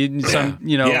USC. Some,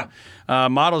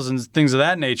 models and things of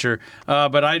that nature.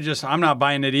 But I'm not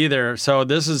buying it either. So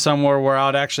this is somewhere where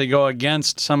I'd actually go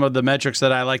against some of the metrics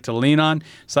that I like to lean on.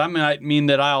 So that might mean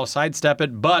that I'll sidestep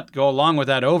it, but go along with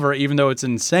that over, even though it's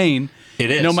insane.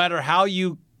 It is. No matter how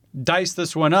you dice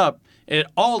this one up, it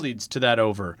all leads to that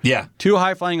over. Yeah. 2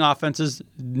 high-flying offenses,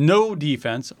 no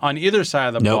defense on either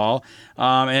side of the ball,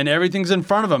 and everything's in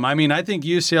front of them. I mean, I think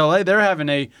UCLA, they're having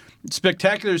a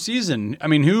spectacular season. I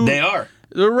mean, They are.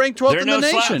 They're ranked 12th in the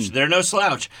nation. They're no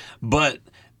slouch. But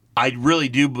I really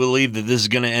do believe that this is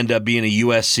going to end up being a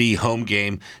USC home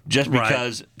game just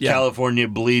because California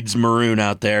bleeds maroon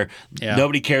out there. Yeah.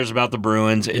 Nobody cares about the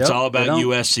Bruins. It's all about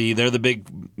USC. They're the big,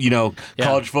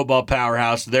 college football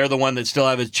powerhouse. They're the one that still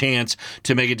have a chance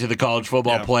to make it to the college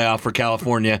football playoff for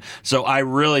California. So I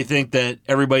really think that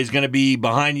everybody's going to be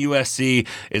behind USC.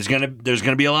 There's going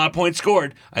to be a lot of points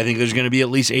scored. I think there's going to be at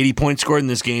least 80 points scored in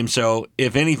this game. So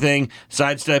if anything,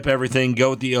 sidestep everything, go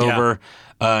with the over.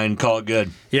 And call it good.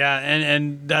 Yeah,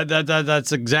 and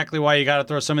that's exactly why you got to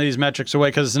throw some of these metrics away,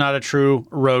 because it's not a true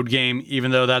road game, even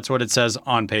though that's what it says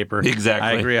on paper. Exactly.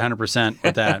 I agree 100%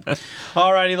 with that.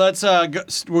 All righty, let's we're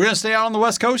going to stay out on the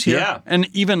West Coast here. Yeah. An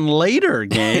even later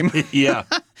game. Yeah.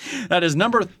 That is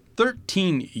number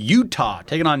 13, Utah,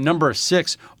 taking on number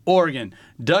 6, Oregon.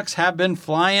 Ducks have been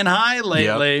flying high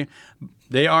lately. Yep.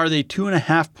 They are the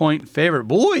 2.5-point favorite.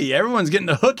 Boy, everyone's getting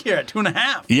the hook here at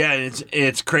 2.5. Yeah,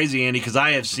 it's crazy, Andy, because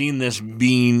I have seen this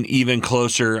being even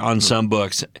closer on some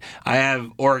books. I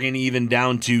have Oregon even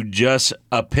down to just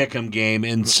a pick'em game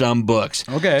in some books.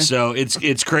 Okay, so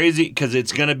it's crazy because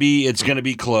it's gonna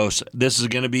be close. This is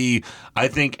gonna be, I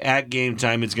think, at game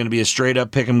time, it's gonna be a straight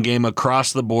up pick'em game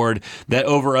across the board. That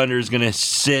over under is gonna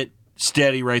sit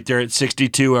steady right there at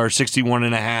 62 or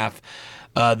 61.5.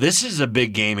 This is a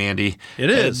big game, Andy. It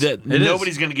is.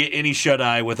 Nobody's going to get any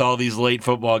shut-eye with all these late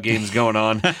football games going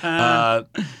on. I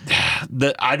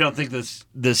don't think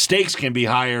the stakes can be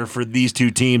higher for these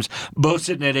two teams, both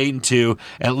sitting at 8-2.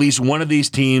 At least one of these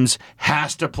teams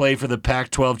has to play for the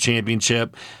Pac-12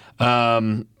 championship.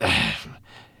 I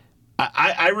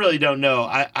really don't know.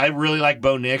 I really like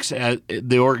Bo Nix,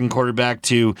 the Oregon quarterback,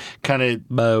 to kind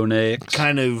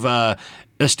of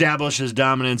establish his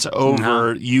dominance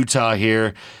over Utah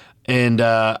here. And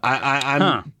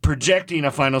I'm projecting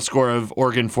a final score of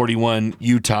Oregon 41,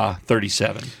 Utah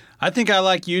 37. I think I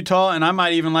like Utah, and I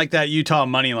might even like that Utah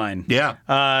money line. Yeah.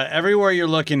 Everywhere you're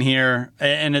looking here,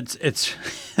 and it's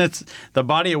the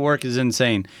body of work is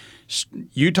insane.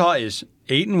 Utah is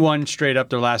 8-1 straight up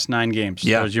their last 9 games.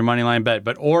 Yeah. That was your money line bet.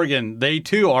 But Oregon, they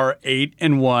too are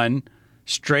 8-1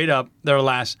 straight up their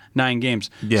last 9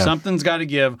 games. Yeah. Something's got to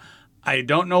give. I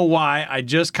don't know why. I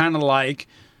just kind of like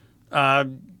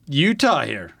Utah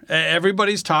here.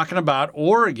 Everybody's talking about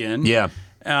Oregon. Yeah.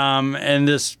 And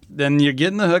then you're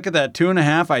getting the hook at that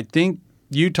 2.5. I think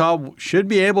Utah should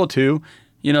be able to.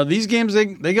 These games,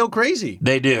 they go crazy.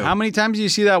 They do. How many times do you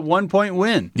see that 1-point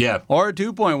win? Yeah. Or a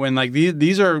 2-point win? Like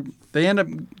these are, they end up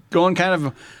going kind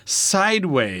of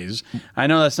sideways. I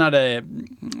know that's not a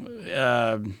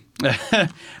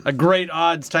great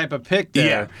odds type of pick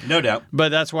there. Yeah, no doubt. But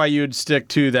that's why you'd stick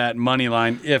to that money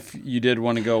line if you did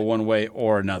want to go one way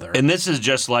or another. And this is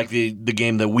just like the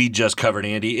game that we just covered,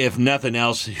 Andy. If nothing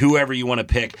else, whoever you want to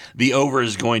pick, the over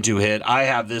is going to hit. I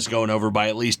have this going over by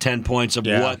at least 10 points of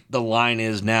what the line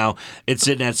is now. It's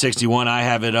sitting at 61. I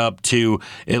have it up to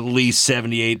at least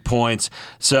 78 points.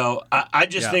 So I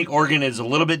just think Oregon is a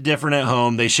little bit different at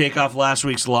home. They shake off last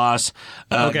week's loss,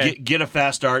 get a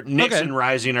fast start. Nix and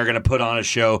Rising are going to put on a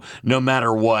show no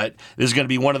matter what. This is going to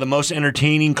be one of the most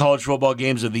entertaining college football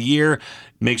games of the year.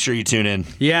 Make sure you tune in.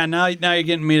 Yeah, now you're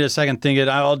getting me to second thinking.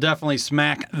 I'll definitely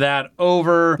smack that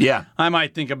over. Yeah. I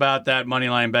might think about that money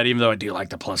line bet, even though I do like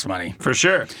the plus money. For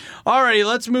sure. Alrighty,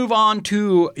 let's move on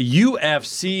to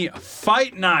UFC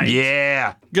Fight Night.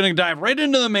 Yeah. Gonna dive right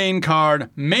into the main card,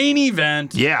 main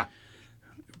event. Yeah.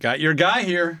 Got your guy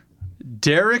here,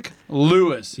 Derek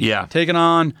Lewis. Yeah. Taking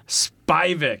on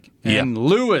Spivac. And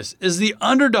Lewis is the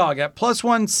underdog at plus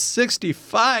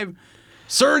 165.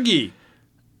 Sergey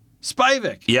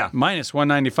Spivac. Yeah. Minus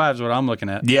 195 is what I'm looking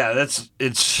at. Yeah,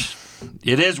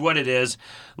 it is what it is.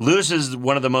 Lewis is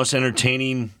one of the most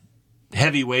entertaining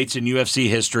heavyweights in UFC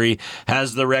history,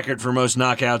 has the record for most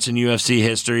knockouts in UFC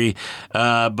history.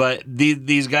 But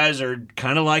these guys are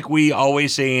kind of like we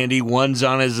always say, Andy, one's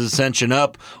on his ascension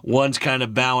up, one's kind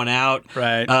of bowing out.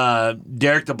 Right.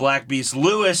 Derek the Black Beast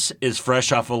Lewis is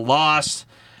fresh off a loss.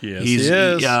 Yes, he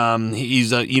is.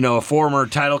 He's a former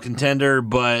title contender,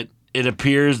 but it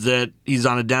appears that he's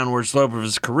on a downward slope of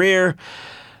his career.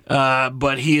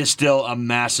 But he is still a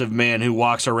massive man who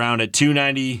walks around at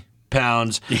 290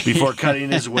 pounds before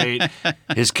cutting his weight.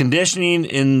 His conditioning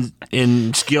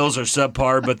and skills are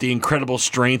subpar, but the incredible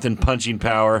strength and punching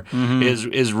power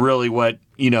is really what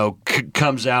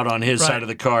comes out on his side of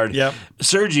the card. Yep.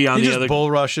 Sergi on he the just other bull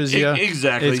rushes you.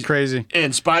 Exactly. It's crazy.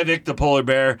 And Spivac, the polar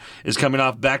bear, is coming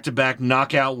off back-to-back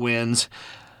knockout wins.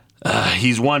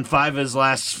 He's won 5 of his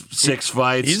last 6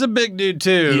 fights. He's a big dude,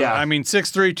 too. Yeah. I mean,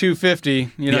 6'3", 250.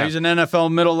 He's an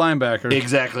NFL middle linebacker.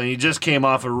 Exactly. He just came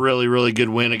off a really, really good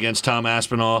win against Tom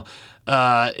Aspinall.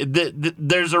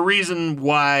 There's a reason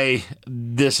why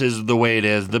this is the way it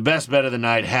is. The best bet of the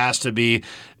night has to be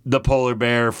the polar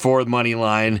bear for the money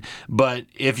line. But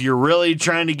if you're really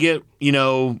trying to get,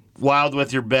 wild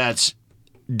with your bets,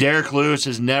 Derek Lewis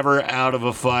is never out of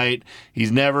a fight.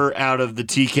 He's never out of the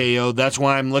TKO. That's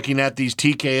why I'm looking at these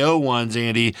TKO ones,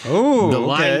 Andy. Oh, the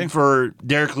line for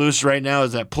Derek Lewis right now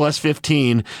is at plus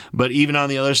 15, but even on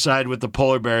the other side with the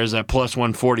polar bear is at plus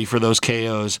 140 for those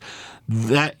KOs.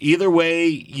 That either way,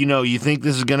 you think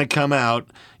this is going to come out,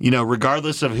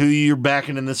 regardless of who you're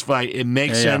backing in this fight, it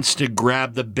makes sense to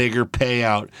grab the bigger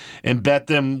payout and bet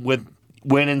them with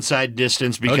win inside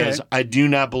distance because I do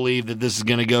not believe that this is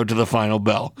going to go to the final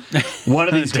bell. One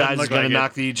of these guys is going to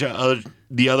knock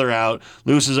the other out.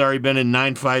 Lewis has already been in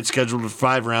 9 fights scheduled for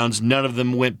 5 rounds. None of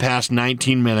them went past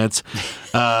 19 minutes,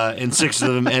 and 6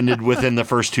 of them ended within the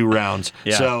first 2 rounds.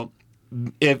 Yeah. So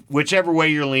whichever way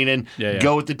you're leaning,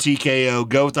 go with the TKO,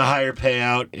 go with the higher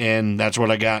payout, and that's what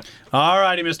I got. All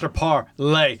righty, Mr.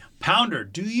 Parlay Pounder,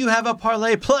 do you have a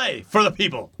parlay play for the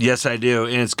people? Yes, I do,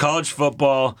 and it's college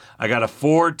football. I got a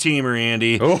 4-teamer,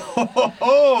 Andy.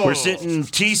 We're sitting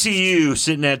TCU,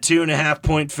 sitting at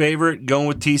 2.5-point favorite, going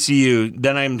with TCU.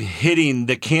 Then I'm hitting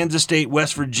the Kansas State,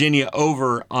 West Virginia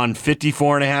over on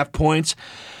 54.5 points.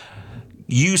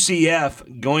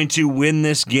 UCF going to win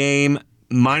this game.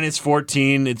 Minus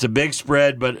 14. It's a big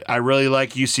spread, but I really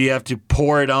like UCF to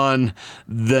pour it on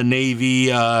the Navy.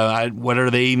 What are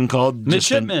they even called?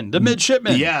 Midshipmen. The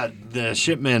midshipmen. Yeah, the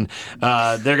shipmen.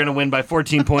 They're going to win by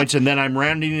 14 points, and then I'm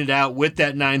rounding it out with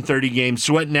that 9:30 game,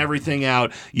 sweating everything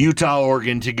out. Utah,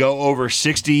 Oregon to go over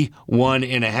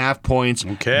 61.5 points.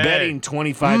 Okay. Betting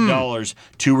 $25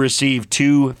 to receive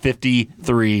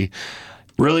 $253.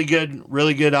 Really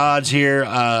good odds here.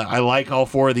 I like all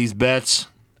 4 of these bets.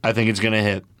 I think it's going to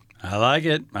hit. I like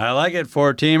it.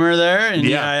 4-teamer there, and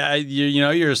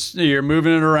you're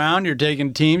moving it around. You're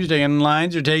taking teams, you're taking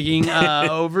lines, you're taking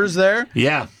overs there.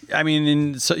 Yeah. I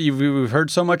mean, we've heard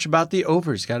so much about the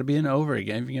overs. Got to be an over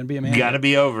again if you're going to be a man. Got to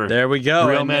be over. There we go.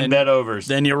 Real men bet overs.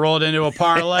 Then you rolled into a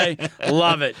parlay.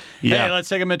 Love it. Yeah. Hey, let's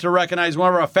take a minute to recognize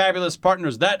one of our fabulous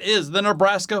partners. That is the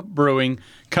Nebraska Brewing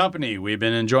Company. We've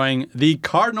been enjoying the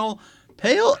Cardinal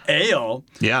Pale Ale.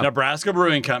 Yeah. Nebraska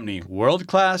Brewing Company. World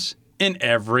class in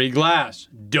every glass.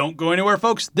 Don't go anywhere,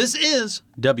 folks. This is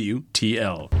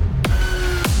WTL.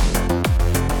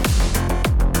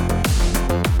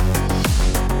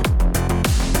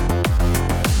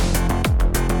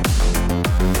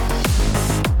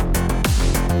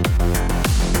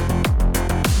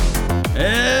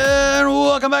 And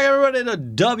welcome back, everybody, to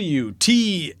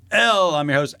WTL. I'm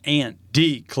your host,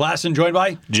 Andy Klassen, joined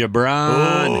by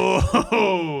Jabron.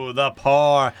 Oh, the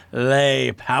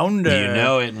Parlay Pounder. You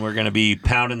know it, and we're going to be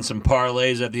pounding some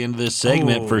parlays at the end of this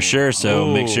segment for sure,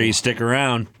 so make sure you stick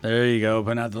around. There you go,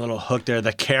 putting out the little hook there,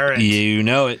 the carrot. You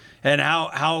know it. And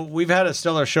how we've had a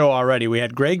stellar show already. We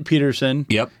had Greg Peterson,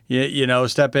 Yep.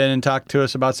 Step in and talk to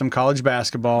us about some college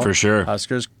basketball. For sure.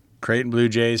 Huskers, Creighton Blue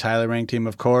Jays, highly ranked team,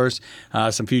 of course.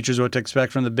 Some futures, what to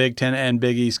expect from the Big Ten and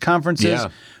Big East conferences. Yeah.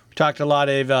 We talked a lot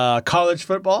of college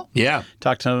football. Yeah.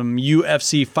 Talked some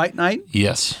UFC Fight Night.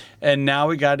 Yes. And now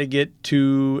we got to get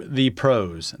to the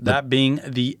pros, that being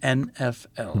the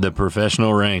NFL. The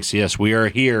professional ranks. Yes, we are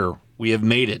here. We have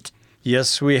made it.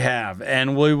 Yes, we have.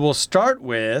 And we will start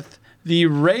with the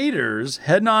Raiders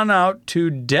heading on out to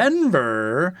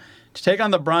Denver to take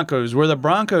on the Broncos, where the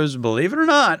Broncos, believe it or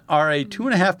not, are a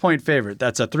 2.5-point favorite.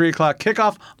 That's a 3:00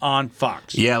 kickoff on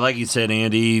Fox. Yeah, like you said,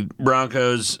 Andy,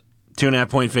 Broncos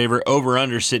 2.5-point favorite,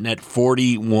 over-under sitting at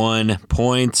 41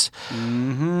 points.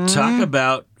 Mm-hmm. Talk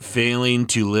about failing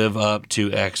to live up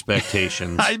to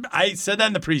expectations. I said that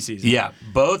in the preseason. Yeah,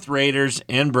 both Raiders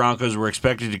and Broncos were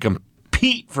expected to compete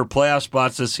for playoff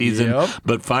spots this season,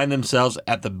 but find themselves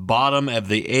at the bottom of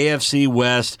the AFC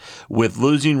West with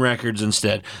losing records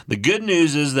instead. The good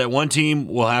news is that one team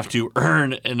will have to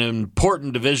earn an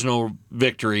important divisional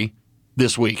victory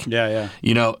this week. Yeah.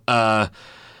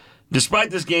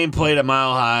 Despite this game played at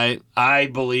Mile High, I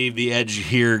believe the edge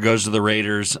here goes to the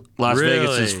Raiders. Las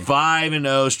Vegas is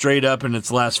 5-0 straight up in its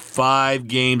last 5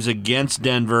 games against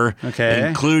Denver,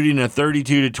 including a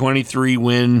 32-23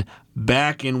 win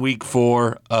back in Week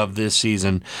 4 of this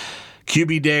season.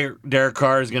 QB Derek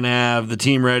Carr is going to have the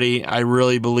team ready. I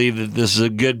really believe that this is a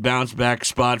good bounce-back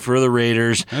spot for the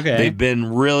Raiders. They've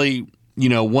been really...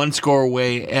 one score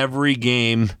away every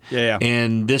game.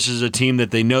 And this is a team that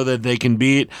they know that they can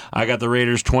beat. I got the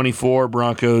Raiders 24,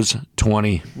 Broncos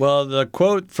 20. Well, the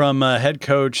quote from head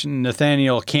coach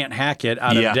Nathaniel Can't Hack It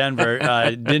out of Denver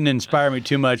didn't inspire me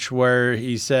too much, where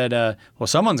he said, well,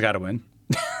 someone's got to win.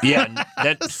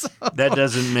 That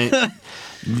doesn't make...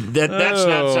 That's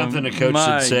not something a coach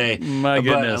should say. My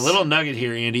goodness. But a little nugget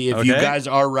here, Andy. If you guys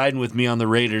are riding with me on the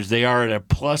Raiders, they are at a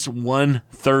plus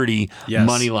 130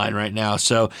 money line right now.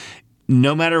 So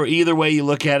no matter either way you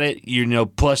look at it,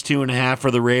 plus 2.5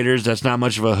 for the Raiders. That's not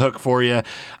much of a hook for you.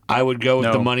 I would go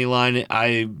with the money line.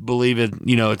 I believe it.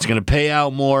 It's going to pay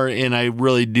out more, and I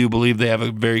really do believe they have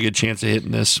a very good chance of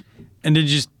hitting this. And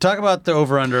did you talk about the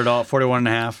over-under at all,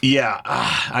 41.5? Yeah.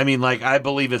 I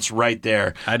believe it's right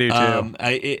there. I do, too.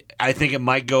 I think it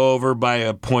might go over by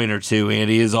a point or two,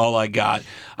 Andy, is all I got.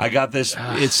 I got this.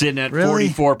 It's sitting at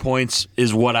 44 points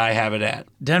is what I have it at.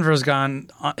 Denver's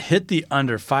hit the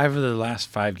under 5 of the last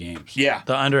 5 games. Yeah.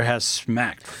 The under has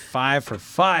smacked 5 for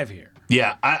 5 here.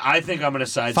 Yeah. I think I'm going to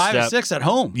sidestep. 5-6 at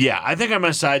home. Yeah. I think I'm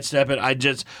going to sidestep it.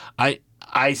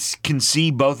 I can see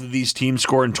both of these teams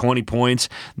scoring 20 points.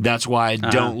 That's why I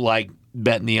don't like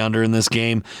betting the under in this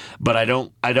game. But I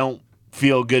don't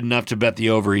feel good enough to bet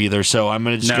the over either. So I'm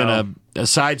going to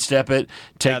sidestep it.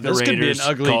 Take the Raiders. This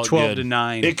could be an ugly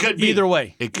 12-9. It could be either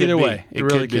way. It could either be. way. It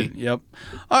really could. Yep.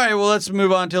 All right. Well, let's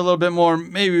move on to a little bit more.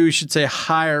 Maybe we should say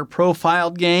higher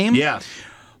profiled game. Yeah.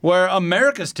 Where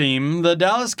America's team, the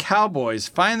Dallas Cowboys,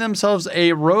 find themselves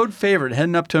a road favorite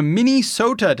heading up to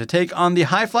Minnesota to take on the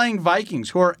high-flying Vikings,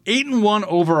 who are 8-1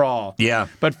 overall. Yeah.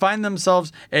 But find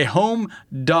themselves a home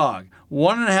dog,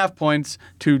 1.5 points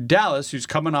to Dallas, who's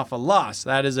coming off a loss.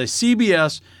 That is a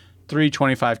CBS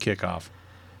 3:25 kickoff.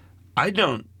 I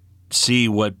don't see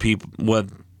what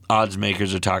odds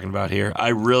makers are talking about here. I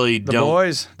really don't.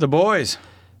 The boys.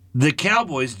 The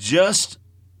Cowboys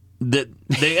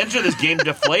they enter this game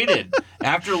deflated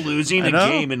after losing a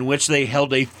game in which they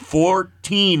held a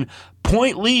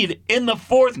 14-point lead in the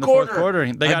fourth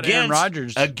quarter. They got Aaron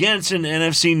Rodgers against an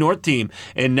NFC North team,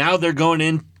 and now they're going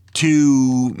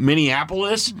into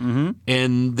Minneapolis,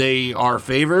 and they are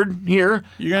favored here.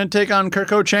 You're going to take on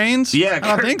Kirk Chains? Yeah,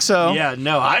 I don't think so. Yeah,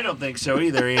 no, I don't think so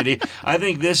either, Andy. I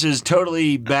think this is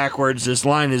totally backwards. This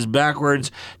line is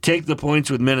backwards. Take the points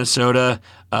with Minnesota.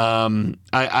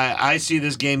 I see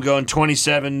this game going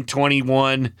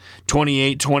 27-21,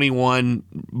 28-21.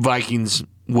 Vikings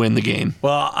win the game.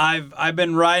 Well, I've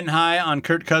been riding high on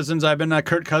Kirk Cousins. I've been a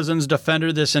Kirk Cousins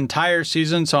defender this entire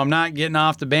season, so I'm not getting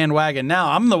off the bandwagon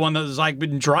now. I'm the one that's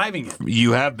been driving it.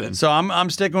 You have been. So I'm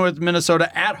sticking with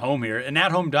Minnesota at home here, an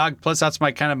at home dog. Plus that's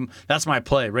my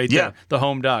play right there. The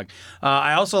home dog.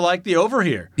 I also like the over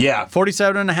here. Yeah,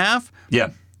 47.5. Yeah.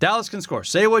 Dallas can score.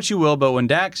 Say what you will, but when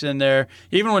Dak's in there,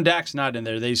 even when Dak's not in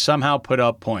there, they somehow put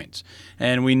up points.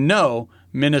 And we know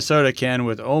Minnesota can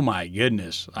with, oh my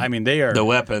goodness. I mean, they are. The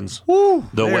weapons. Woo,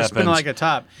 the weapons. Spinning like a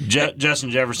top.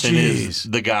 Justin Jefferson is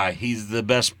the guy. He's the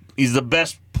best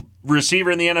receiver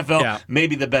in the NFL,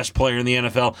 maybe the best player in the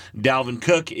NFL. Dalvin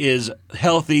Cook is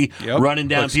healthy, running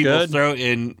down people's throat.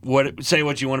 And say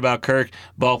what you want about Kirk,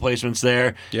 ball placement's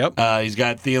there. Yep. He's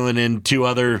got Thielen and 2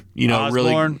 other,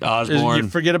 Osborne. Osborne. You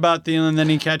forget about Thielen, then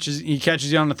he catches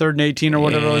you on the 3rd and 18 or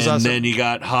whatever it was. And then you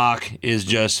got Hawk is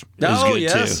just good too.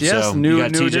 Yes, so new you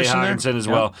got TJ Hawkinson there as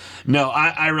well. No,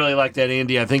 I really like that,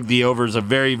 Andy. I think the over is a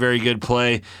very, very good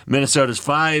play. Minnesota's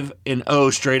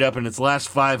 5-0 straight up in its last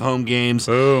 5 home games.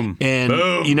 Boom. And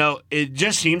it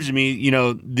just seems to me,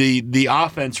 the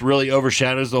offense really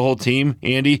overshadows the whole team,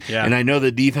 Andy. Yeah. And I know the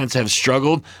defense have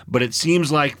struggled, but it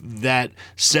seems like that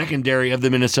secondary of the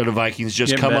Minnesota Vikings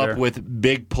just come up with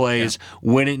big plays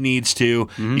when it needs to.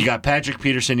 Mm-hmm. You got Patrick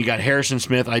Peterson, you got Harrison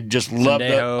Smith. I just love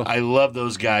I love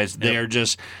those guys. They are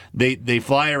just they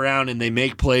fly around and they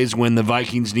make plays when the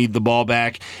Vikings need the ball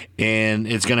back, and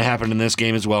it's going to happen in this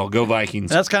game as well. Go Vikings.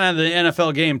 That's kind of the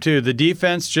NFL game too. The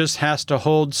defense just has to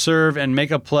hold serve and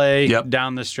make a play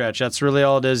down the stretch. That's really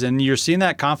all it is. And you're seeing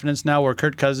that confidence now where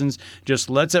Kirk Cousins just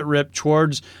lets it rip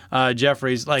towards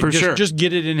Jeffries. Like, just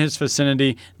get it in his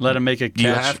vicinity, let him make a catch. You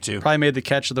have to. Probably made the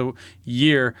catch of the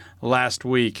year last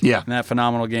week in that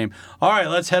phenomenal game. All right,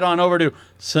 let's head on over to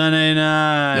Sunday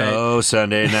night. Oh,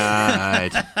 Sunday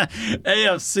night.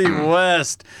 AFC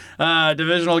West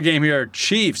divisional game here.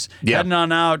 Chiefs heading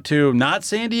on out to not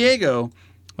San Diego,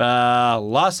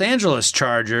 Los Angeles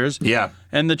Chargers. Yeah.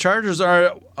 And the Chargers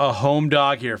are a home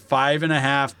dog here,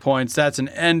 5.5 points. That's an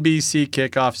NBC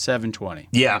kickoff, 7:20.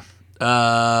 Yeah.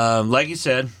 Like you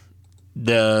said,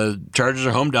 the Chargers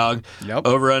are home dog. Yep.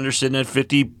 Over-under sitting at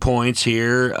 50 points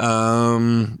here.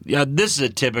 This is a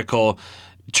typical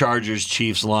Chargers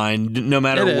Chiefs line. No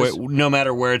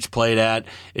matter where it's played at,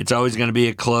 it's always going to be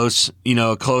a close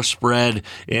spread,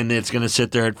 and it's going to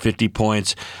sit there at 50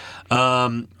 points.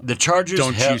 The Chargers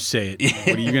don't you say it.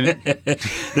 What are you gonna?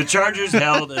 The Chargers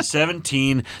held a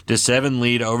 17-7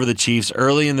 lead over the Chiefs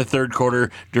early in the third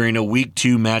quarter during a Week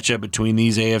 2 matchup between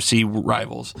these AFC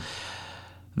rivals.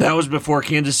 That was before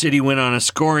Kansas City went on a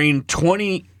scoring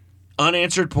 20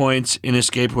 unanswered points and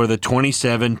escaped with a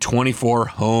 27-24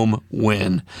 home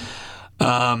win.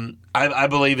 I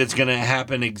believe it's going to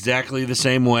happen exactly the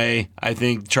same way. I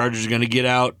think Chargers are going to get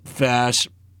out fast,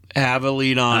 have a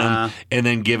lead on them, and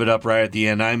then give it up right at the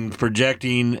end. I'm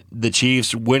projecting the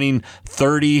Chiefs winning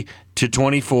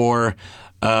 30-24.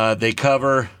 They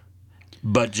cover,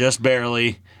 but just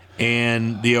barely,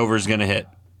 and the over is going to hit.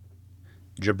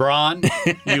 Jabron,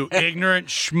 you ignorant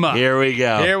schmuck. Here we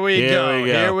go. Here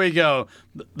we go.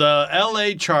 The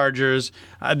L.A. Chargers,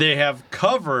 they have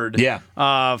covered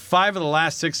 5 of the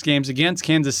last 6 games against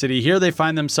Kansas City. Here they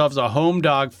find themselves a home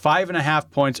dog,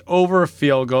 5.5 points over a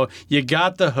field goal. You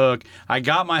got the hook. I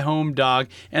got my home dog,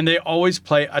 and they always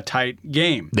play a tight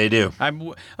game. They do.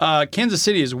 Kansas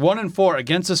City is 1-4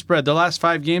 against the spread the last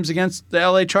 5 games against the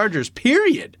L.A. Chargers,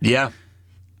 period. Yeah.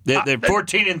 They're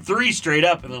 14-3 straight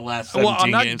up in the last 17 games.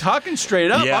 Well, I'm not talking straight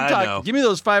up. Yeah, I'm talking. Give me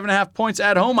those 5.5 points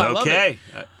at home. I love it. Okay.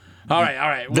 All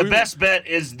right. The best bet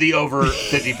is the over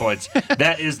 50 points.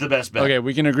 That is the best bet. Okay,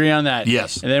 we can agree on that.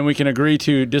 Yes. And then we can agree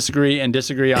to disagree and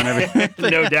disagree on everything.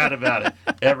 No doubt about it.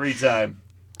 Every time.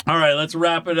 All right, let's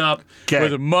wrap it up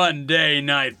with Monday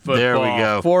Night Football. There we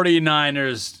go.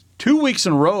 49ers, 2 weeks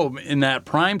in a row in that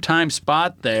primetime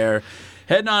spot there.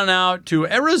 Heading on out to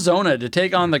Arizona to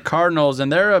take on the Cardinals, and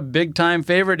they're a big-time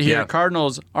favorite here. Yeah.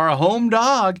 Cardinals are a home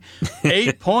dog,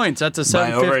 8 points. That's a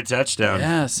 7 over a touchdown.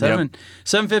 Yeah,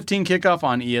 7:15 kickoff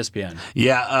on ESPN.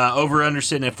 Yeah, over-under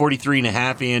sitting at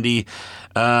 43.5, Andy.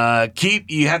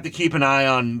 You have to keep an eye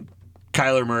on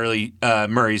Kyler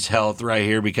Murray's health right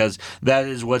here, because that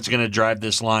is what's going to drive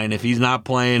this line. If he's not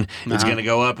playing, it's going to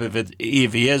go up.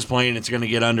 If he is playing, it's going to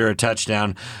get under a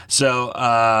touchdown. So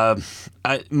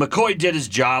McCoy did his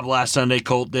job last Sunday.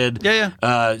 Colt did.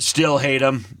 Yeah. Still hate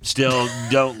him. Still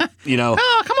don't.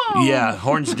 Oh, come on. Yeah,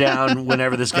 horns down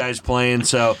whenever this guy's playing.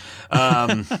 So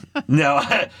no,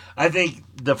 I think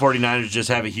the 49ers just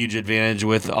have a huge advantage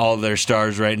with all of their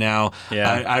stars right now. Yeah.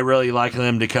 I really like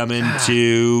them to come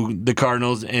into the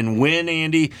Cardinals and win,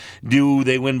 Andy. Do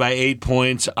they win by 8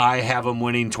 points? I have them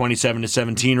winning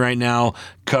 27-17 right now,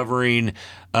 covering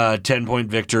 10-point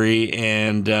victory.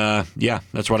 And,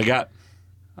 that's what I got.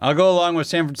 I'll go along with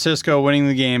San Francisco winning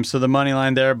the game, so the money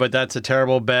line there, but that's a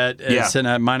terrible bet. It's sitting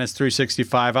at minus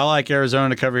 365. I like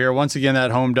Arizona to cover here. Once again, that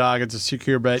home dog, it's a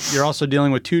secure bet. You're also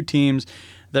dealing with 2 teams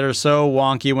that are so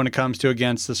wonky when it comes to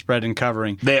against the spread and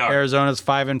covering. They are. Arizona's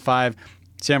 5-5.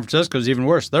 San Francisco's even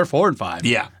worse. They're 4-5.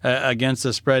 Yeah. Against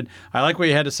the spread. I like what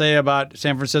you had to say about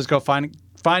San Francisco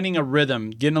finding a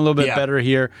rhythm, getting a little bit better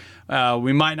here.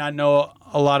 We might not know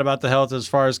a lot about the health as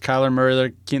far as Kyler Murray. They're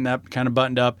getting that kind of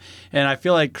buttoned up, and I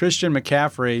feel like Christian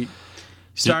McCaffrey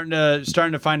starting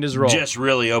to find his role. Just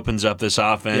really opens up this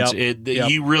offense.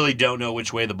 You really don't know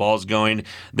which way the ball's going.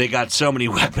 They got so many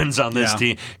weapons on this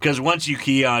team, because once you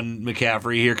key on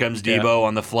McCaffrey, here comes Debo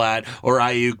on the flat, or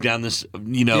Ayuk down this,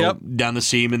 down the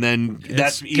seam, and then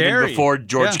that's even before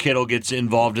George Kittle gets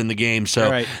involved in the game.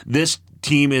 So this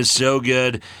team is so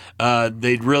good.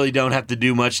 They really don't have to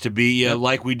do much to beat you.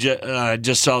 Like we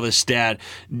just saw this stat,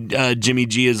 Jimmy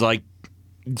G is like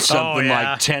something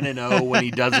like 10-0 when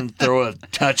he doesn't throw a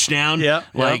touchdown.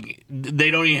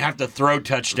 they don't even have to throw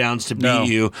touchdowns to beat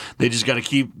you. They just got to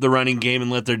keep the running game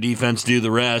and let their defense do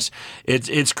the rest.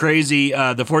 It's crazy.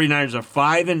 The 49ers are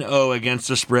 5-0 against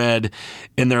the spread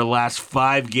in their last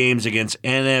 5 games against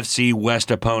NFC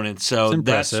West opponents. So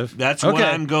that's what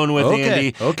I'm going with,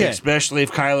 Andy. Okay. Especially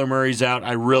if Kyler Murray's out.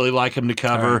 I really like him to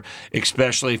cover,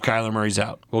 especially if Kyler Murray's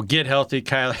out. Well, get healthy,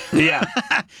 Kyler. Yeah.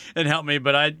 And help me.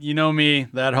 But you know me,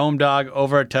 that home dog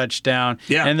over a touchdown.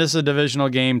 Yeah. And this is a divisional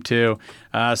game, too.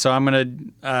 So I'm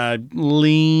going to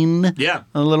lean a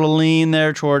little lean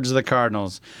there towards the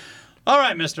Cardinals. All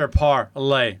right, Mr.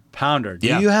 Parlay Pounder. Do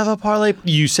you have a parlay?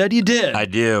 You said you did. I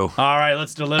do. All right,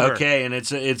 let's deliver. Okay, and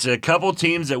it's a couple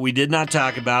teams that we did not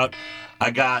talk about. I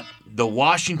got the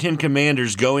Washington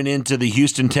Commanders going into the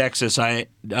Houston, Texans. I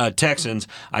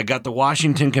got the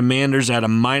Washington Commanders at a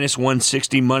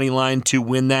 -160 money line to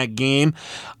win that game.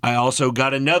 I also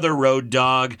got another road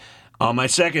dog on my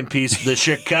second piece, the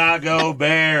Chicago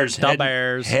Bears.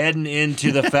 Heading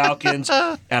into the Falcons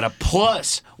at a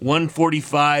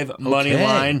 +145 money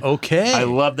line. Okay. I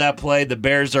love that play. The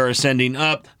Bears are ascending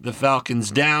up, the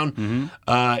Falcons down. Mm-hmm.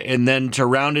 And then to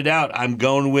round it out, I'm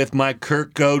going with my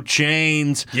Kirko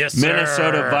Chains. Yes,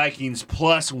 Minnesota Vikings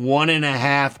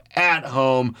 +1.5 at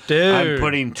home. Dude. I'm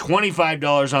putting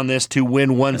 $25 on this to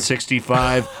win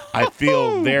 165. I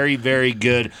feel very, very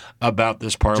good about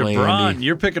this parlay, Andy.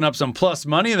 You're picking up some plus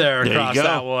money there across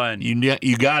that one.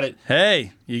 You got it.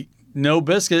 Hey, no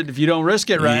biscuit if you don't risk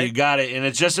it, right? You got it. And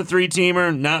it's just a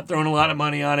 3-teamer, not throwing a lot of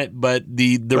money on it, but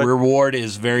the reward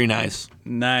is very nice.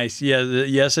 Nice. Yeah,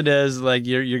 yes, it is. Like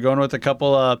you're going with a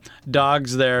couple of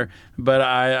dogs there, but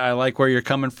I like where you're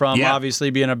coming from. Yeah.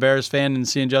 Obviously, being a Bears fan and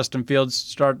seeing Justin Fields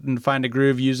starting to find a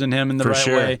groove, using him in the right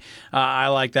way, I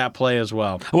like that play as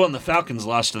well. Well, and the Falcons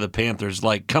lost to the Panthers.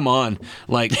 Like, come on.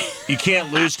 Like, you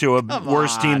can't lose to a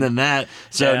worse team than that.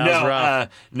 So,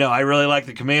 no, I really like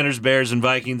the Commanders, Bears, and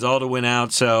Vikings all to win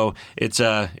out. So,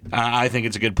 I think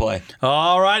it's a good play.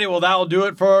 All righty. Well, that will do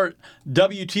it for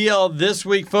WTL this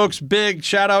week, folks. Big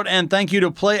shout out and thank you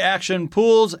to Play Action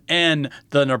Pools and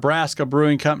the Nebraska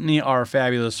Brewing Company, our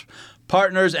fabulous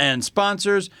partners and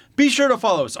sponsors. Be sure to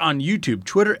follow us on YouTube,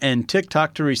 Twitter, and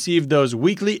TikTok to receive those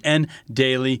weekly and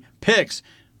daily picks.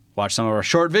 Watch some of our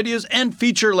short videos and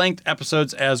feature-length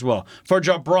episodes as well. For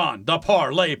Jabron, the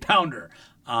Parlay Pounder,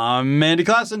 I'm Andy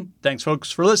Klassen. Thanks,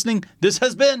 folks, for listening. This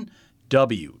has been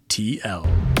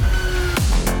WTL.